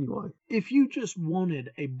War anyway. If you just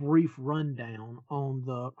wanted a brief rundown on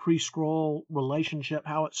the Kree-Skrull relationship,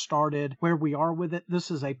 how it started, where we are with it, this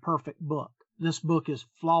is a perfect book. This book is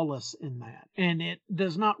flawless in that. And it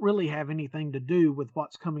does not really have anything to do with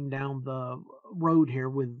what's coming down the road here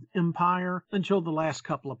with Empire until the last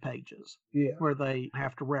couple of pages. Yeah. Where they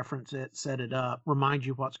have to reference it, set it up, remind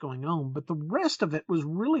you what's going on. But the rest of it was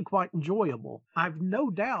really quite enjoyable. I've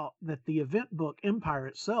no doubt that the event book Empire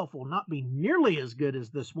itself will not be nearly as good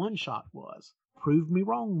as this one-shot was. Prove me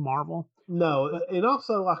wrong, Marvel. No, and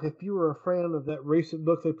also, like, if you were a fan of that recent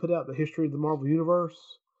book they put out, The History of the Marvel Universe.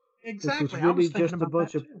 Exactly. Which was really just a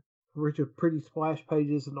bunch of pretty splash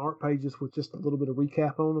pages and art pages with just a little bit of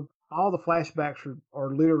recap on them. All the flashbacks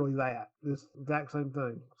are literally that. This exact same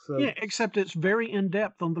thing. So yeah, except it's very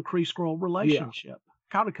in-depth on the Kree-Skrull relationship. Yeah.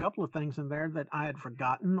 Caught a couple of things in there that I had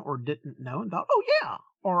forgotten or didn't know and thought, oh yeah,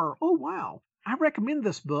 or oh wow. I recommend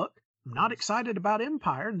this book. I'm not excited about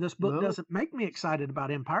Empire. This book doesn't make me excited about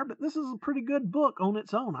Empire, but this is a pretty good book on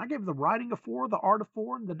its own. I gave the writing a 4, the art a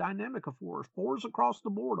 4, and the dynamic a 4. 4s across the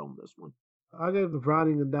board on this one. I gave the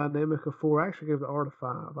writing and dynamic a 4. I actually gave the art a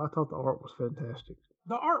 5. I thought the art was fantastic.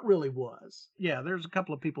 The art really was. Yeah, there's a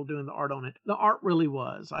couple of people doing the art on it. The art really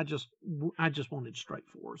was. I just wanted straight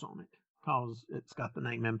 4s on it because it's got the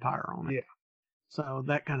name Empire on it. Yeah. So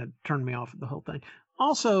that kind of turned me off of the whole thing.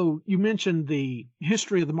 Also, you mentioned the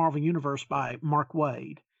History of the Marvel Universe by Mark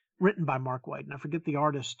Waid, written by Mark Waid, and I forget the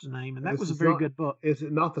artist's name, and that was a very good book. Is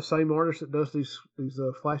it not the same artist that does these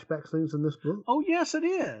flashback scenes in this book? Oh, yes, it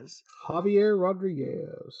is. Javier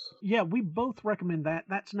Rodriguez. Yeah, we both recommend that.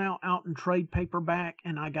 That's now out in trade paperback,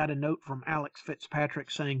 and I got a note from Alex Fitzpatrick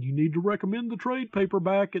saying, you need to recommend the trade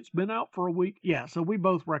paperback. It's been out for a week. Yeah, so we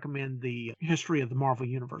both recommend the History of the Marvel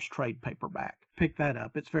Universe trade paperback. Pick that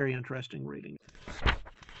up. It's very interesting reading.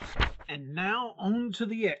 And now on to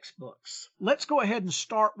the X books. Let's go ahead and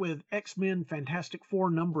start with X-Men Fantastic Four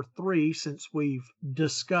number 3 since we've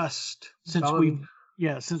discussed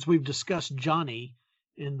Johnny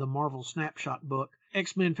in the Marvel Snapshot book.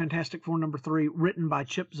 X-Men Fantastic Four number 3, written by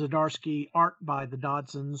Chip Zdarsky, art by the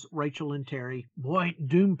Dodsons, Rachel and Terry. Boy,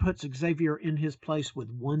 Doom puts Xavier in his place with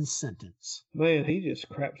one sentence. Man, he just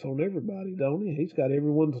craps on everybody, don't he? He's got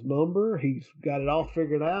everyone's number. He's got it all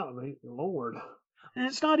figured out. And Lord. And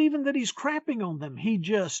it's not even that he's crapping on them.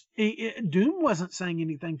 Doom wasn't saying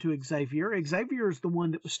anything to Xavier. Xavier is the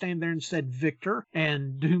one that was standing there and said Victor,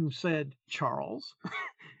 and Doom said Charles.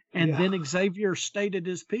 And then Xavier stated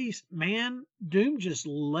his piece. Man, Doom just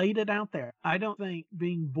laid it out there. I don't think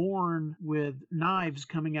being born with knives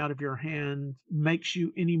coming out of your hand makes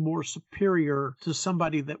you any more superior to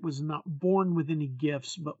somebody that was not born with any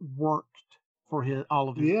gifts but worked for all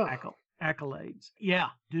of his accolades. Yeah,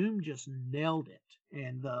 Doom just nailed it.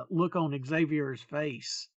 And the look on Xavier's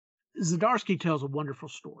face. Zdarsky tells a wonderful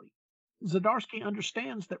story. Zdarsky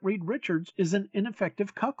understands that Reed Richards is an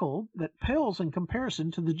ineffective cuckold that pales in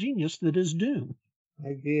comparison to the genius that is Doom.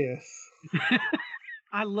 I guess.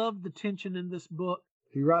 I love the tension in this book.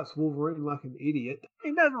 He writes Wolverine like an idiot.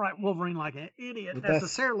 He doesn't write Wolverine like an idiot But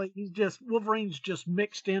necessarily. Wolverine's just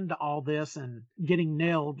mixed into all this and getting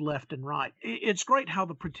nailed left and right. It's great how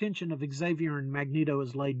the pretension of Xavier and Magneto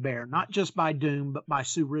is laid bare, not just by Doom, but by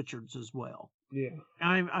Sue Richards as well. Yeah.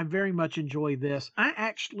 I very much enjoy this. I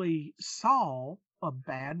actually saw a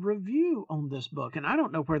bad review on this book, and I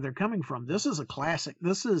don't know where they're coming from. This is a classic.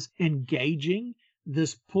 This is engaging.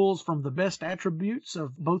 This pulls from the best attributes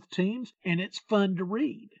of both teams, and it's fun to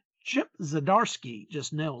read. Chip Zdarsky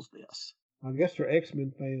just nails this. I guess they're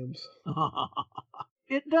X-Men fans.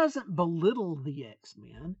 It doesn't belittle the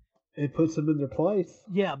X-Men. It puts them in their place.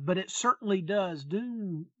 Yeah, but it certainly does.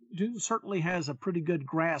 Doom certainly has a pretty good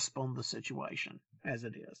grasp on the situation, as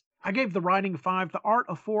it is. I gave the writing a 5, the art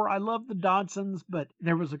a 4. I love the Dodsons, but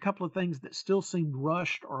there was a couple of things that still seemed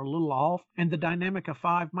rushed or a little off. And the dynamic a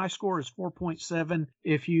 5. My score is 4.7.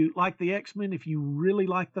 If you like the X-Men, if you really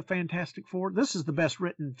like the Fantastic Four, this is the best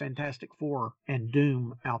written Fantastic Four and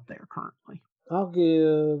Doom out there currently. I'll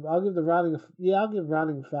give writing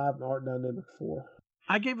a 5 and art dynamic 4.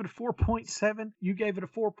 I gave it a 4.7. You gave it a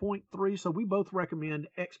 4.3. So we both recommend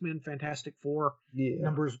X-Men Fantastic Four,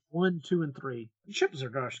 numbers 1, 2, and 3. Chip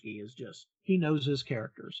Zdarsky is just, he knows his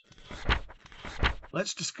characters.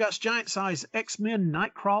 Let's discuss Giant Size X-Men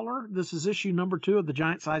Nightcrawler. This is issue number 2 of the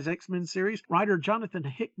Giant Size X-Men series. Writer Jonathan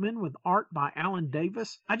Hickman with art by Alan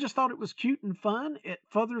Davis. I just thought it was cute and fun. It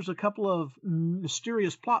furthers a couple of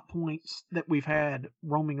mysterious plot points that we've had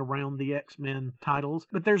roaming around the X-Men titles,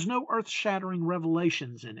 but there's no earth-shattering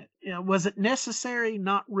revelations in it. Was it necessary?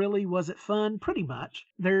 Not really. Was it fun? Pretty much.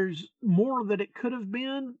 There's more that it could have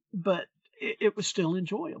been, but it was still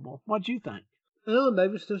enjoyable. What'd you think? Alan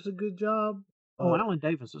Davis does a good job. Alan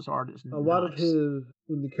Davis's art is nice. A lot of his,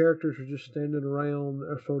 when the characters are just standing around,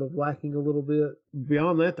 are sort of lacking a little bit.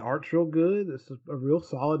 Beyond that, the art's real good. It's a real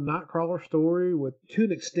solid Nightcrawler story, with, to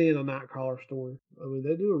an extent, a Nightcrawler story. I mean,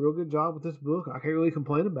 they do a real good job with this book. I can't really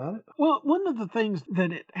complain about it. Well, one of the things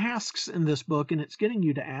that it asks in this book, and it's getting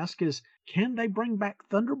you to ask, is can they bring back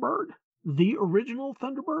Thunderbird? The original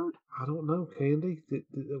Thunderbird? I don't know, Candy.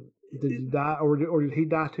 Did he die, or did he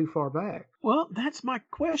die too far back? Well, that's my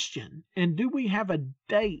question. And do we have a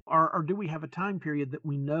date, or do we have a time period that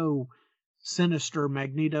we know Sinister,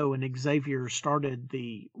 Magneto, and Xavier started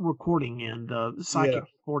the recording in, the psychic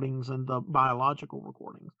recordings and the biological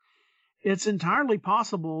recordings? It's entirely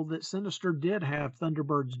possible that Sinister did have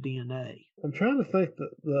Thunderbird's DNA. I'm trying to think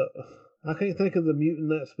I can't think of the mutant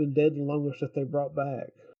that's been dead the longest that they brought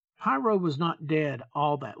back. Pyro was not dead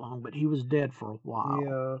all that long, but he was dead for a while.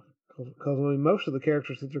 Yeah, because I mean, most of the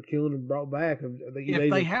characters that they're killing and brought back,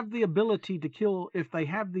 if they have the ability to kill, if they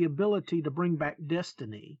have the ability to bring back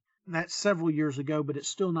Destiny, that's several years ago, but it's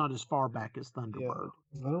still not as far back as Thunderbird.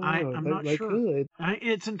 Yeah. I don't know. I'm not sure. Could.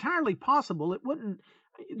 It's entirely possible.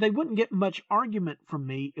 They wouldn't get much argument from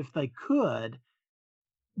me if they could,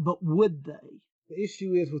 but would they? The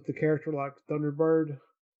issue is with the character like Thunderbird.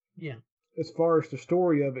 Yeah. As far as the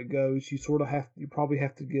story of it goes, you probably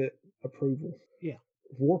have to get approval. Yeah.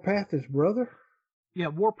 Warpath is brother? Yeah,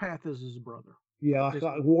 Warpath is his brother. Yeah, like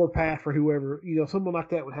Warpath or whoever, someone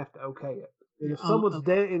like that would have to okay it. And if someone's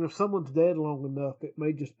dead, and if someone's dead long enough, it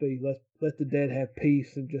may just be let the dead have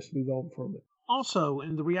peace and just move on from it. Also,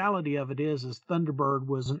 and the reality of it is Thunderbird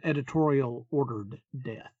was an editorial ordered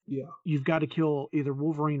death. Yeah. You've got to kill either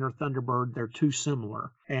Wolverine or Thunderbird. They're too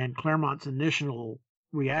similar. And Claremont's initial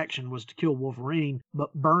reaction was to kill Wolverine,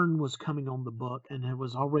 but Byrne was coming on the book and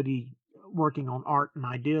was already working on art and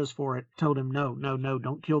ideas for it. Told him, no,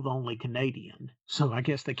 don't kill the only Canadian. So I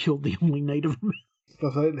guess they killed the only Native American.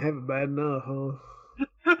 Because they didn't have it bad enough,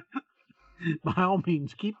 huh? By all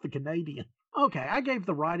means, keep the Canadian. Okay, I gave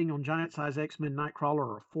the writing on Giant Size X-Men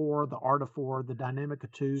Nightcrawler a 4, the art a 4, the dynamic a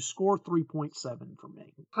 2, score 3.7 for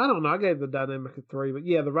me. I don't know, I gave the dynamic a 3, but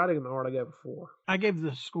yeah, the writing and the art I gave a 4. I gave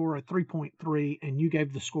the score a 3.3, and you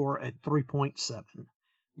gave the score a 3.7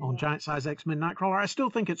 on Giant Size X-Men Nightcrawler. I still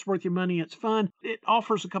think it's worth your money. It's fun. It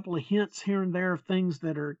offers a couple of hints here and there of things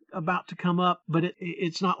that are about to come up, but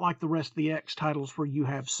it's not like the rest of the X titles where you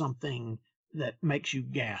have something that makes you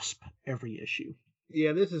gasp every issue.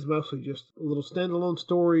 Yeah, this is mostly just a little standalone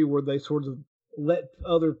story where they sort of let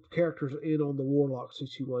other characters in on the Warlock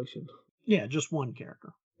situation. Yeah, just one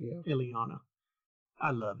character. Yeah. Illyana.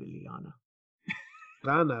 I love Illyana.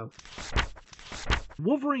 I know.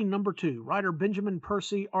 Wolverine number 2, writer Benjamin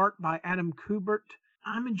Percy, art by Adam Kubert.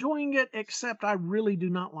 I'm enjoying it, except I really do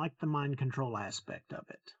not like the mind control aspect of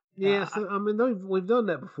it. Yeah, we've done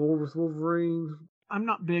that before with Wolverine. I'm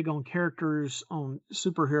not big on characters, on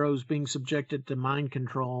superheroes being subjected to mind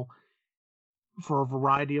control for a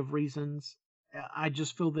variety of reasons. I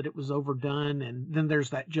just feel that it was overdone. And then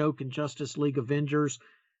there's that joke in Justice League Avengers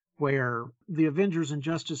where the Avengers and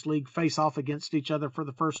Justice League face off against each other for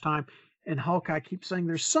the first time. And Hawkeye keeps saying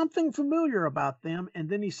there's something familiar about them. And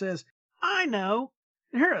then he says, I know.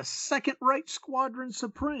 They're a second-rate Squadron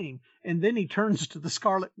Supreme. And then he turns to the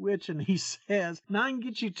Scarlet Witch and he says, 9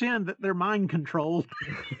 gets you 10 that they're mind-controlled.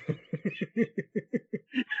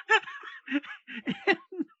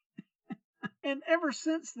 And ever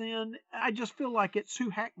since then, I just feel like it's too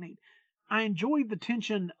hackneyed. I enjoy the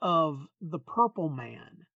tension of the Purple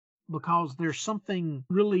Man because there's something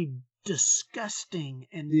really disgusting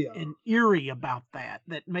and eerie about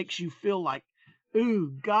that makes you feel like,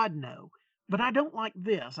 ooh, God, no. But I don't like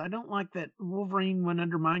this. I don't like that Wolverine went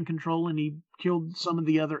under mind control and he killed some of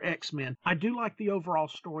the other X-Men. I do like the overall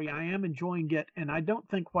story. I am enjoying it, and I don't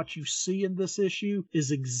think what you see in this issue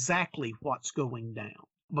is exactly what's going down,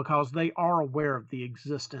 because they are aware of the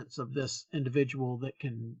existence of this individual that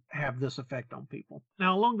can have this effect on people.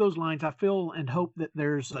 Now, along those lines, I feel and hope that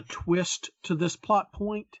there's a twist to this plot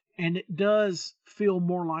point, and it does feel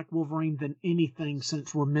more like Wolverine than anything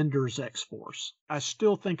since Remender's X-Force. I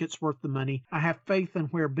still think it's worth the money. I have faith in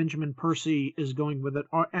where Benjamin Percy is going with it.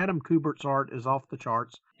 Adam Kubert's art is off the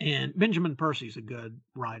charts, and Benjamin Percy's a good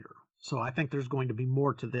writer. So I think there's going to be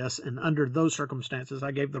more to this. And under those circumstances,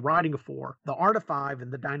 I gave the writing a 4, the art a 5,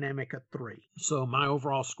 and the dynamic a 3. So my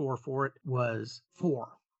overall score for it was 4.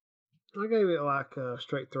 I gave it like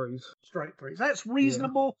straight 3s. Straight 3s. That's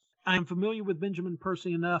reasonable. Yeah. I'm familiar with Benjamin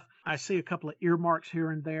Percy enough. I see a couple of earmarks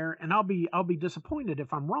here and there, and I'll be disappointed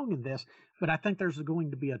if I'm wrong in this, but I think there's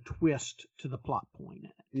going to be a twist to the plot point in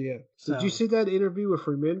it. Yeah. So, did you see that interview with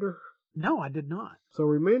Remender? No, I did not. So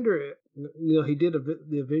Remender, he did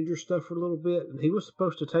the Avengers stuff for a little bit, and he was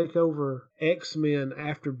supposed to take over X-Men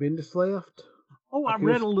after Bendis left. Oh, I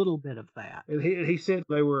read a little bit of that. And he said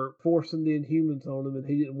they were forcing the Inhumans on him, and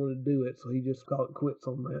he didn't want to do it, so he just called it quits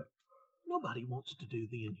on that. Nobody wants to do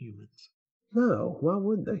the Inhumans. No, why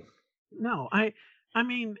would they? No, I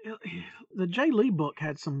mean, the Jay Lee book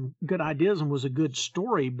had some good ideas and was a good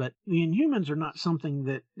story, but the Inhumans are not something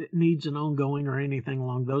that needs an ongoing or anything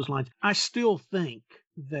along those lines. I still think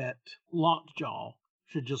that Lockjaw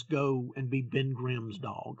should just go and be Ben Grimm's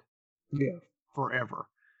dog. Yeah. Forever.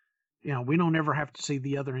 You know, we don't ever have to see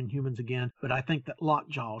the other Inhumans again, but I think that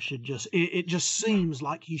Lockjaw should it just seems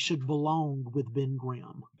like he should belong with Ben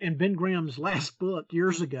Grimm. And Ben Grimm's last book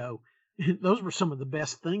years ago, those were some of the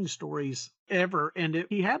best Thing stories ever, and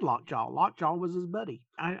he had Lockjaw. Lockjaw was his buddy.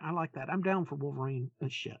 I like that. I'm down for Wolverine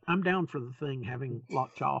and shit. I'm down for the Thing having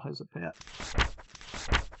Lockjaw as a pet.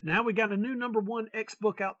 Now we got a new #1 X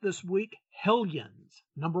book out this week, Hellions,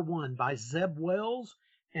 #1 by Zeb Wells,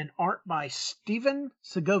 and art by Steven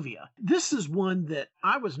Segovia. This is one that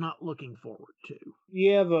I was not looking forward to.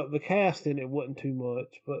 Yeah, the cast in it wasn't too much,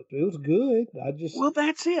 but it was good. Well,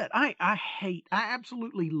 that's it. I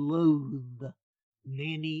absolutely loathe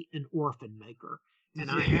Nanny and Orphan Maker. And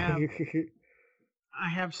I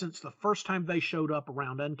have since the first time they showed up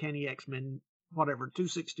around Uncanny X-Men, whatever,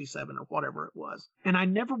 267 or whatever it was. And I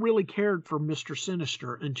never really cared for Mr.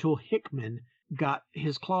 Sinister until Hickman got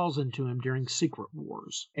his claws into him during Secret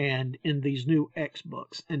Wars and in these new X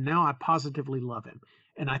books. And now I positively love him.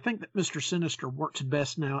 And I think that Mr. Sinister works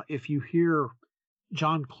best now if you hear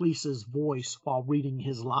John Cleese's voice while reading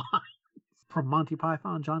his lines. From Monty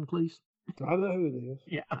Python, John Cleese. I know who it is.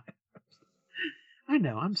 Yeah. I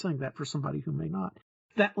know. I'm saying that for somebody who may not.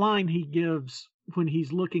 That line he gives when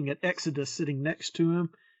he's looking at Exodus sitting next to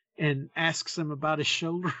him and asks him about his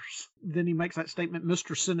shoulders. Then he makes that statement,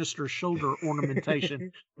 Mr. Sinister's shoulder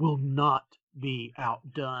ornamentation will not be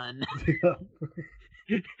outdone.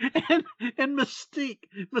 and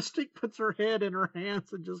Mystique puts her head in her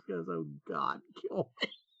hands and just goes, oh, God, kill me.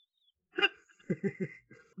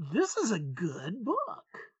 This is a good book.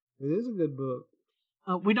 It is a good book.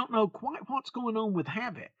 We don't know quite what's going on with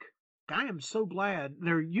Havoc. I am so glad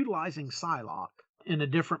they're utilizing Psylocke in a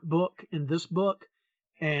different book in this book.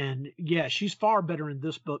 And yeah, she's far better in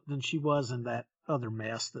this book than she was in that other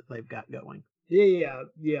mess that they've got going. Yeah,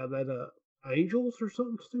 that Angels or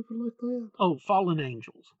something stupid like that. Oh, Fallen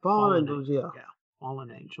Angels. Fallen Angels, yeah. Yeah,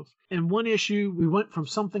 Fallen Angels. In one issue, we went from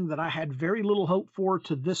something that I had very little hope for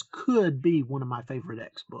to this could be one of my favorite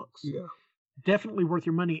X books. Yeah. Definitely worth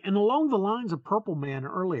your money. And along the lines of Purple Man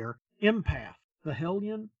earlier, Empath, the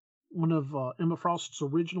Hellion, one of Emma Frost's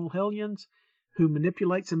original Hellions, who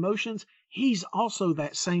manipulates emotions, he's also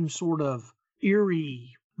that same sort of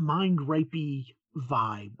eerie, mind-rapey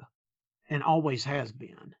vibe, and always has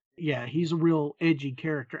been. Yeah, he's a real edgy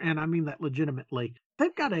character, and I mean that legitimately.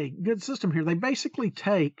 They've got a good system here. They basically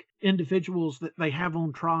take individuals that they have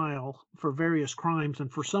on trial for various crimes,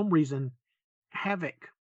 and for some reason, Havoc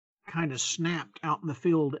kind of snapped out in the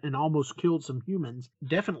field and almost killed some humans,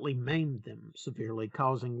 definitely maimed them severely,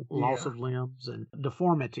 causing loss Yeah. of limbs and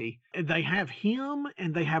deformity. They have him,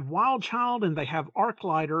 and they have Wild Child, and they have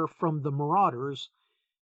Arclighter from the Marauders,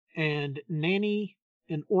 and Nanny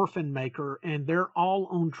and Orphan Maker, and they're all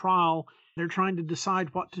on trial. They're trying to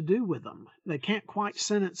decide what to do with them. They can't quite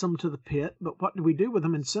sentence them to the pit, but what do we do with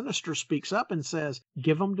them? And Sinister speaks up and says,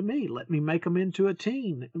 "Give them to me. Let me make them into a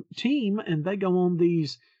team." And they go on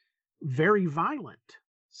these very violent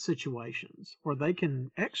situations where they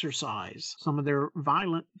can exercise some of their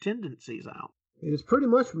violent tendencies out. It's pretty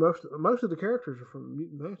much most of the characters are from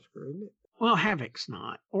Mutant Massacre, isn't it? Well, Havoc's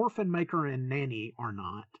not. Orphan Maker and Nanny are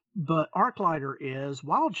not. But Arclighter is.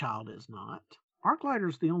 Wild Child is not.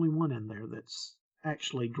 Arclighter's the only one in there that's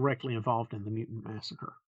actually directly involved in the Mutant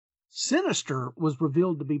Massacre. Sinister was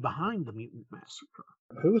revealed to be behind the Mutant Massacre.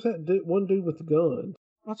 Who was that one dude with the gun?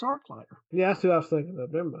 That's Arclighter. Yeah, that's who I was thinking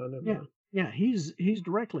of. Never mind. Yeah, he's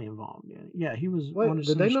directly involved in it. Yeah, he was Wait, one of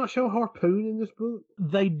did they not show Harpoon in this book?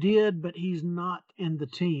 They did, but he's not in the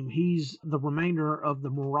team. He's the remainder of the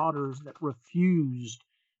Marauders that refused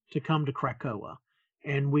to come to Krakoa.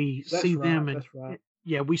 And we see them in, that's right.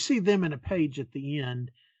 Yeah, we see them in a page at the end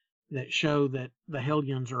that show that the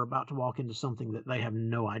Hellions are about to walk into something that they have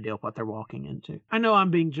no idea what they're walking into. I know I'm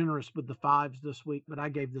being generous with the 5s this week, but I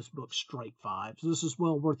gave this book straight 5s. This is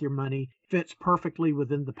well worth your money. Fits perfectly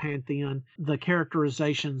within the pantheon. The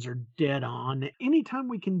characterizations are dead on. Anytime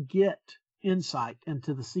we can get insight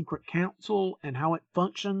into the Secret Council and how it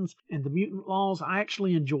functions and the mutant laws, I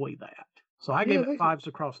actually enjoy that. So I gave it 5s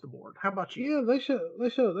across the board. How about you? Yeah, they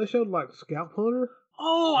showed like Scalp Hunter.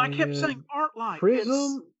 Oh, I kept saying Arclight.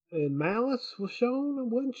 Prism and Malice was shown,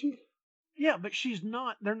 wasn't she? Yeah, but she's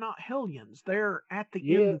not. They're not Hellions. They're at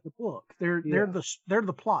the end of the book. They're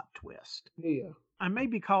the plot twist. Yeah. I may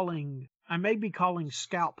be calling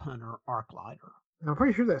Scalp Hunter Arclighter. I'm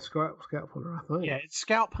pretty sure that's Scalp Hunter. I think. Yeah, it's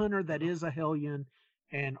Scalp Hunter that is a Hellion,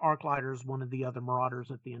 and Arclighter is one of the other Marauders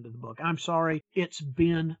at the end of the book. I'm sorry, it's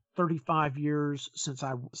been 35 years since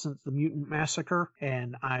the Mutant Massacre,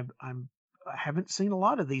 and I haven't seen a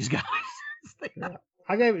lot of these guys. Yeah.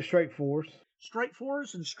 I gave it straight 4s. Straight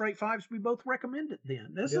 4s and straight 5s, we both recommend it then.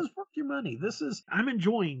 This is worth your money. I'm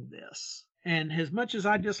enjoying this. And as much as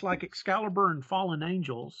I dislike Excalibur and Fallen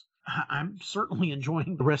Angels, I'm certainly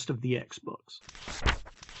enjoying the rest of the X books.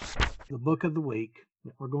 The book of the week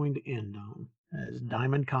that we're going to end on, as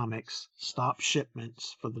Diamond Comics stops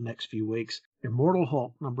shipments for the next few weeks, Immortal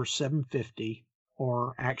Hulk number 750,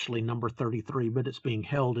 or actually number 33, but it's being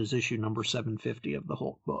held as issue number 750 of the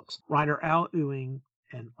Hulk books. Writer Al Ewing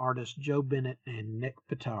and artist Joe Bennett and Nick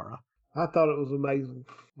Pitarra. I thought it was amazing.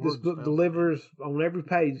 This book delivers on every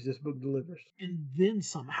page. This book delivers. And then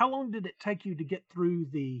some. How long did it take you to get through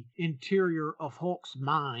the interior of Hulk's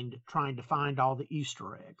mind trying to find all the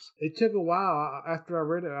Easter eggs? It took a while. After I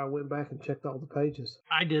read it, I went back and checked all the pages.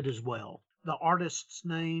 I did as well. The artists'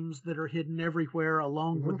 names that are hidden everywhere,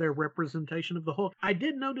 along with their representation of the Hulk. I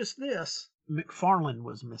did notice this. McFarlane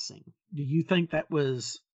was missing. Do you think that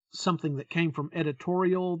was something that came from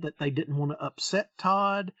editorial, that they didn't want to upset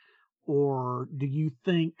Todd? Or do you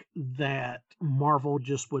think that Marvel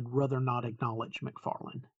just would rather not acknowledge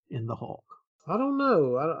McFarlane in the Hulk? I don't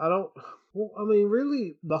know. I don't. Well, I mean,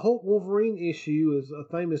 really, the Hulk Wolverine issue is a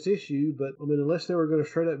famous issue, but I mean, unless they were going to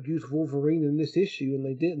straight up use Wolverine in this issue, and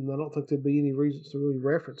they didn't, I don't think there'd be any reasons to really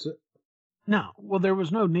reference it. No, well, there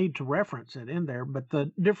was no need to reference it in there, but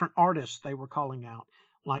the different artists they were calling out,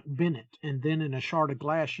 like Bennett, and then in A Shard of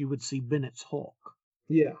Glass, you would see Bennett's Hulk.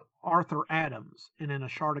 Yeah. Arthur Adams, and in A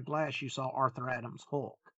Shard of Glass, you saw Arthur Adams'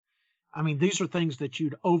 Hulk. I mean, these are things that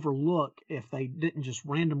you'd overlook if they didn't just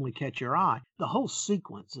randomly catch your eye. The whole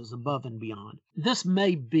sequence is above and beyond. This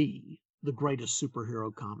may be the greatest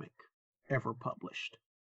superhero comic ever published,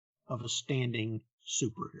 of a standing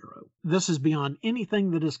superhero. This is beyond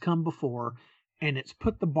anything that has come before, and it's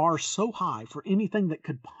put the bar so high for anything that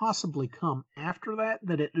could possibly come after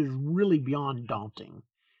that it is really beyond daunting.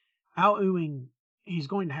 Al Ewing, he's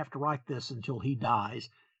going to have to write this until he dies,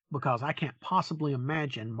 because I can't possibly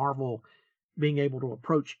imagine Marvel being able to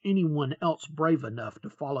approach anyone else brave enough to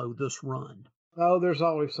follow this run. Oh, there's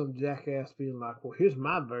always some jackass being like, well, here's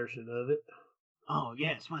my version of it. Oh,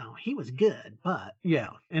 yes, well, he was good, but... Yeah,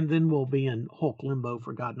 and then we'll be in Hulk limbo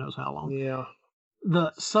for God knows how long. Yeah.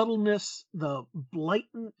 The subtleness, the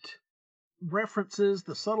blatant references,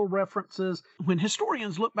 the subtle references. When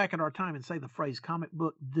historians look back at our time and say the phrase comic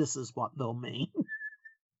book, this is what they'll mean.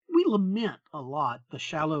 we lament a lot the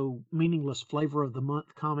shallow, meaningless flavor of the month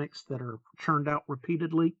comics that are churned out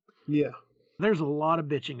repeatedly. Yeah. There's a lot of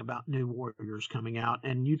bitching about New Warriors coming out,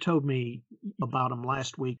 and you told me about them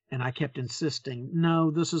last week, and I kept insisting,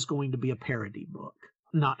 no, this is going to be a parody book,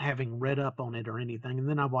 not having read up on it or anything. And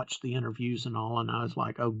then I watched the interviews and all, and I was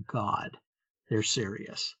like, oh, God, they're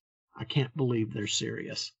serious. I can't believe they're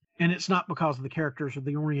serious. And it's not because of the characters or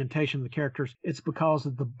the orientation of the characters. It's because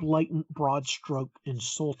of the blatant, broad-stroke,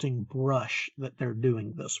 insulting brush that they're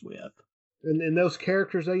doing this with. And those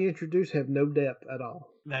characters they introduce have no depth at all.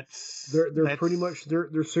 They're pretty much their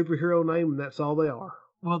superhero name, and that's all they are.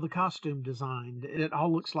 Well, the costume design, it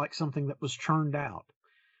all looks like something that was churned out.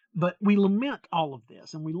 But we lament all of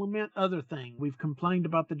this, and we lament other things. We've complained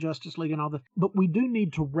about the Justice League and all that, but we do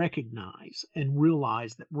need to recognize and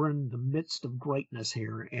realize that we're in the midst of greatness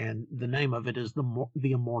here, and the name of it is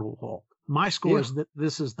the Immortal Hulk. My score is that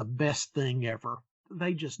this is the best thing ever.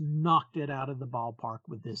 They just knocked it out of the ballpark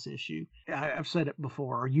with this issue. I've said it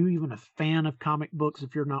before. Are you even a fan of comic books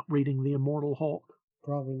if you're not reading the Immortal Hulk?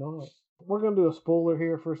 Probably not. We're going to do a spoiler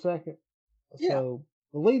here for a second. Yeah. So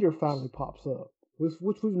the leader finally pops up,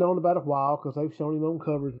 which we've known about a while because they've shown him on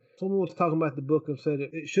covers. Someone was talking about the book and said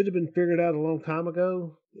it should have been figured out a long time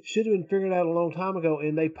ago.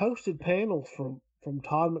 And they posted panels from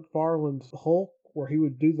Todd McFarlane's Hulk where he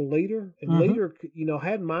would do the leader. And leader,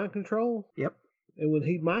 had mind control. Yep. And when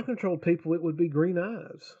he mind controlled people, it would be green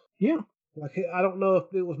eyes. Yeah. Like, I don't know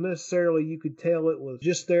if it was necessarily you could tell it was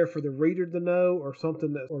just there for the reader to know or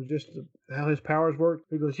something or just how his powers work.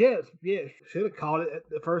 He goes, yes, should have caught it at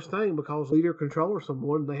the first thing because leader controlled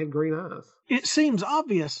someone and they had green eyes. It seems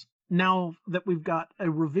obvious now that we've got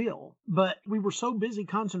a reveal, but we were so busy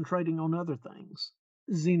concentrating on other things.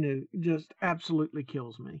 Xenu just absolutely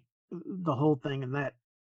kills me. The whole thing and that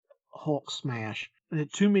Hulk smash.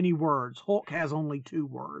 Too many words. Hulk has only 2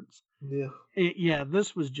 words. Yeah.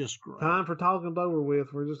 This was just great. Time for talking over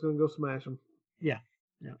with. We're just going to go smash them. Yeah.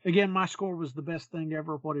 Again, my score was the best thing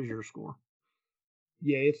ever. What is your score?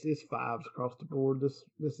 Yeah, it's 5s across the board. This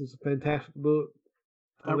is a fantastic book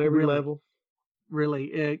on every level.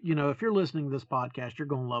 Really, if you're listening to this podcast, you're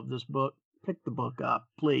going to love this book. Pick the book up,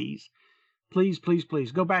 please. Please, please,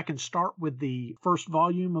 please. Go back and start with the first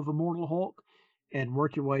volume of Immortal Hulk and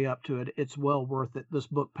work your way up to it. It's well worth it. This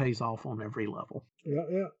book pays off on every level.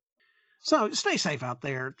 Yeah. So stay safe out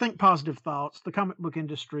there. Think positive thoughts. The comic book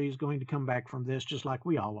industry is going to come back from this just like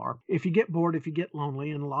we all are. If you get bored, if you get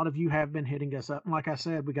lonely, and a lot of you have been hitting us up, and like I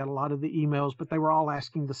said, we got a lot of the emails, but they were all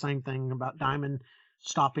asking the same thing about Diamond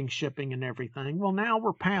stopping shipping and everything. Well, now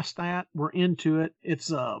we're past that. We're into it.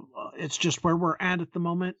 It's just where we're at the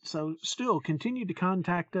moment. So still continue to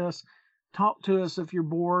contact us. Talk to us if you're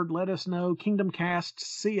bored. Let us know.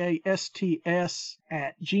 KingdomCasts, CASTS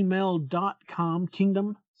 @gmail.com.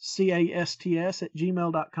 Kingdom, CASTS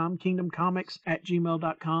 @gmail.com. KingdomComics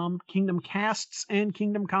 @gmail.com. KingdomCasts and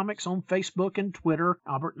Kingdom Comics on Facebook and Twitter.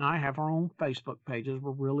 Albert and I have our own Facebook pages.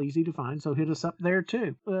 We're real easy to find, so hit us up there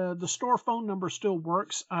too. The store phone number still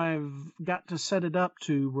works. I've got to set it up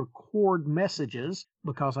to record messages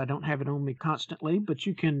because I don't have it on me constantly, but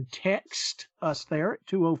you can text us there at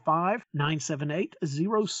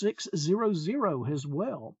 205-978-0600 as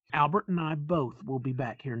well. Albert and I both will be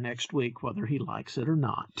back here next week, whether he likes it or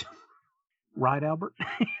not. Right, Albert?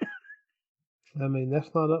 I mean, that's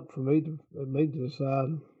not up for me to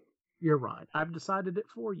decide. You're right. I've decided it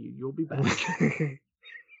for you. You'll be back.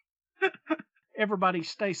 Everybody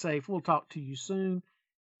stay safe. We'll talk to you soon.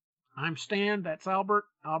 I'm Stan. That's Albert.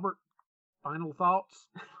 Albert, final thoughts?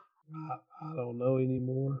 I don't know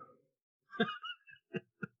anymore.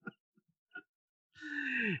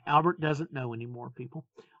 Albert doesn't know anymore, people.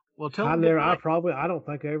 Well, tell him I don't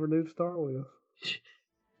think I ever knew to start with.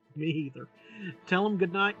 Me either. Tell him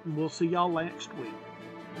good night, and we'll see y'all next week.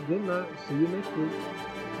 Good night. See you next week.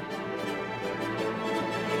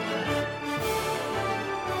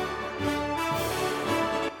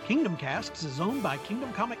 Kingdom Casts is owned by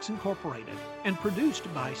Kingdom Comics Incorporated and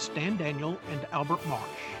produced by Stan Daniel and Albert Marsh.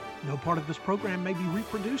 No part of this program may be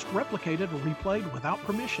reproduced, replicated, or replayed without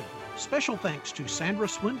permission. Special thanks to Sandra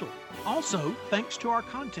Swindle. Also, thanks to our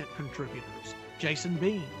content contributors, Jason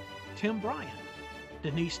Bean, Tim Bryant,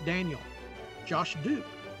 Denise Daniel, Josh Duke,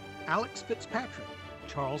 Alex Fitzpatrick,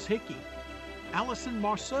 Charles Hickey, Allison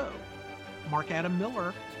Marceau, Mark Adam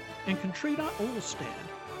Miller, and Contrita Olstead.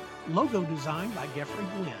 Logo designed by Geoffrey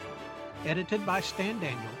Gwynn. Edited by Stan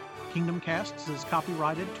Daniel. Kingdom Casts is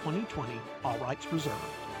copyrighted 2020. All rights reserved.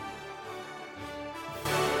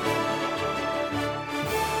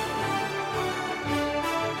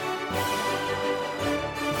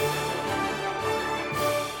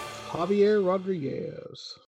 Javier Rodriguez.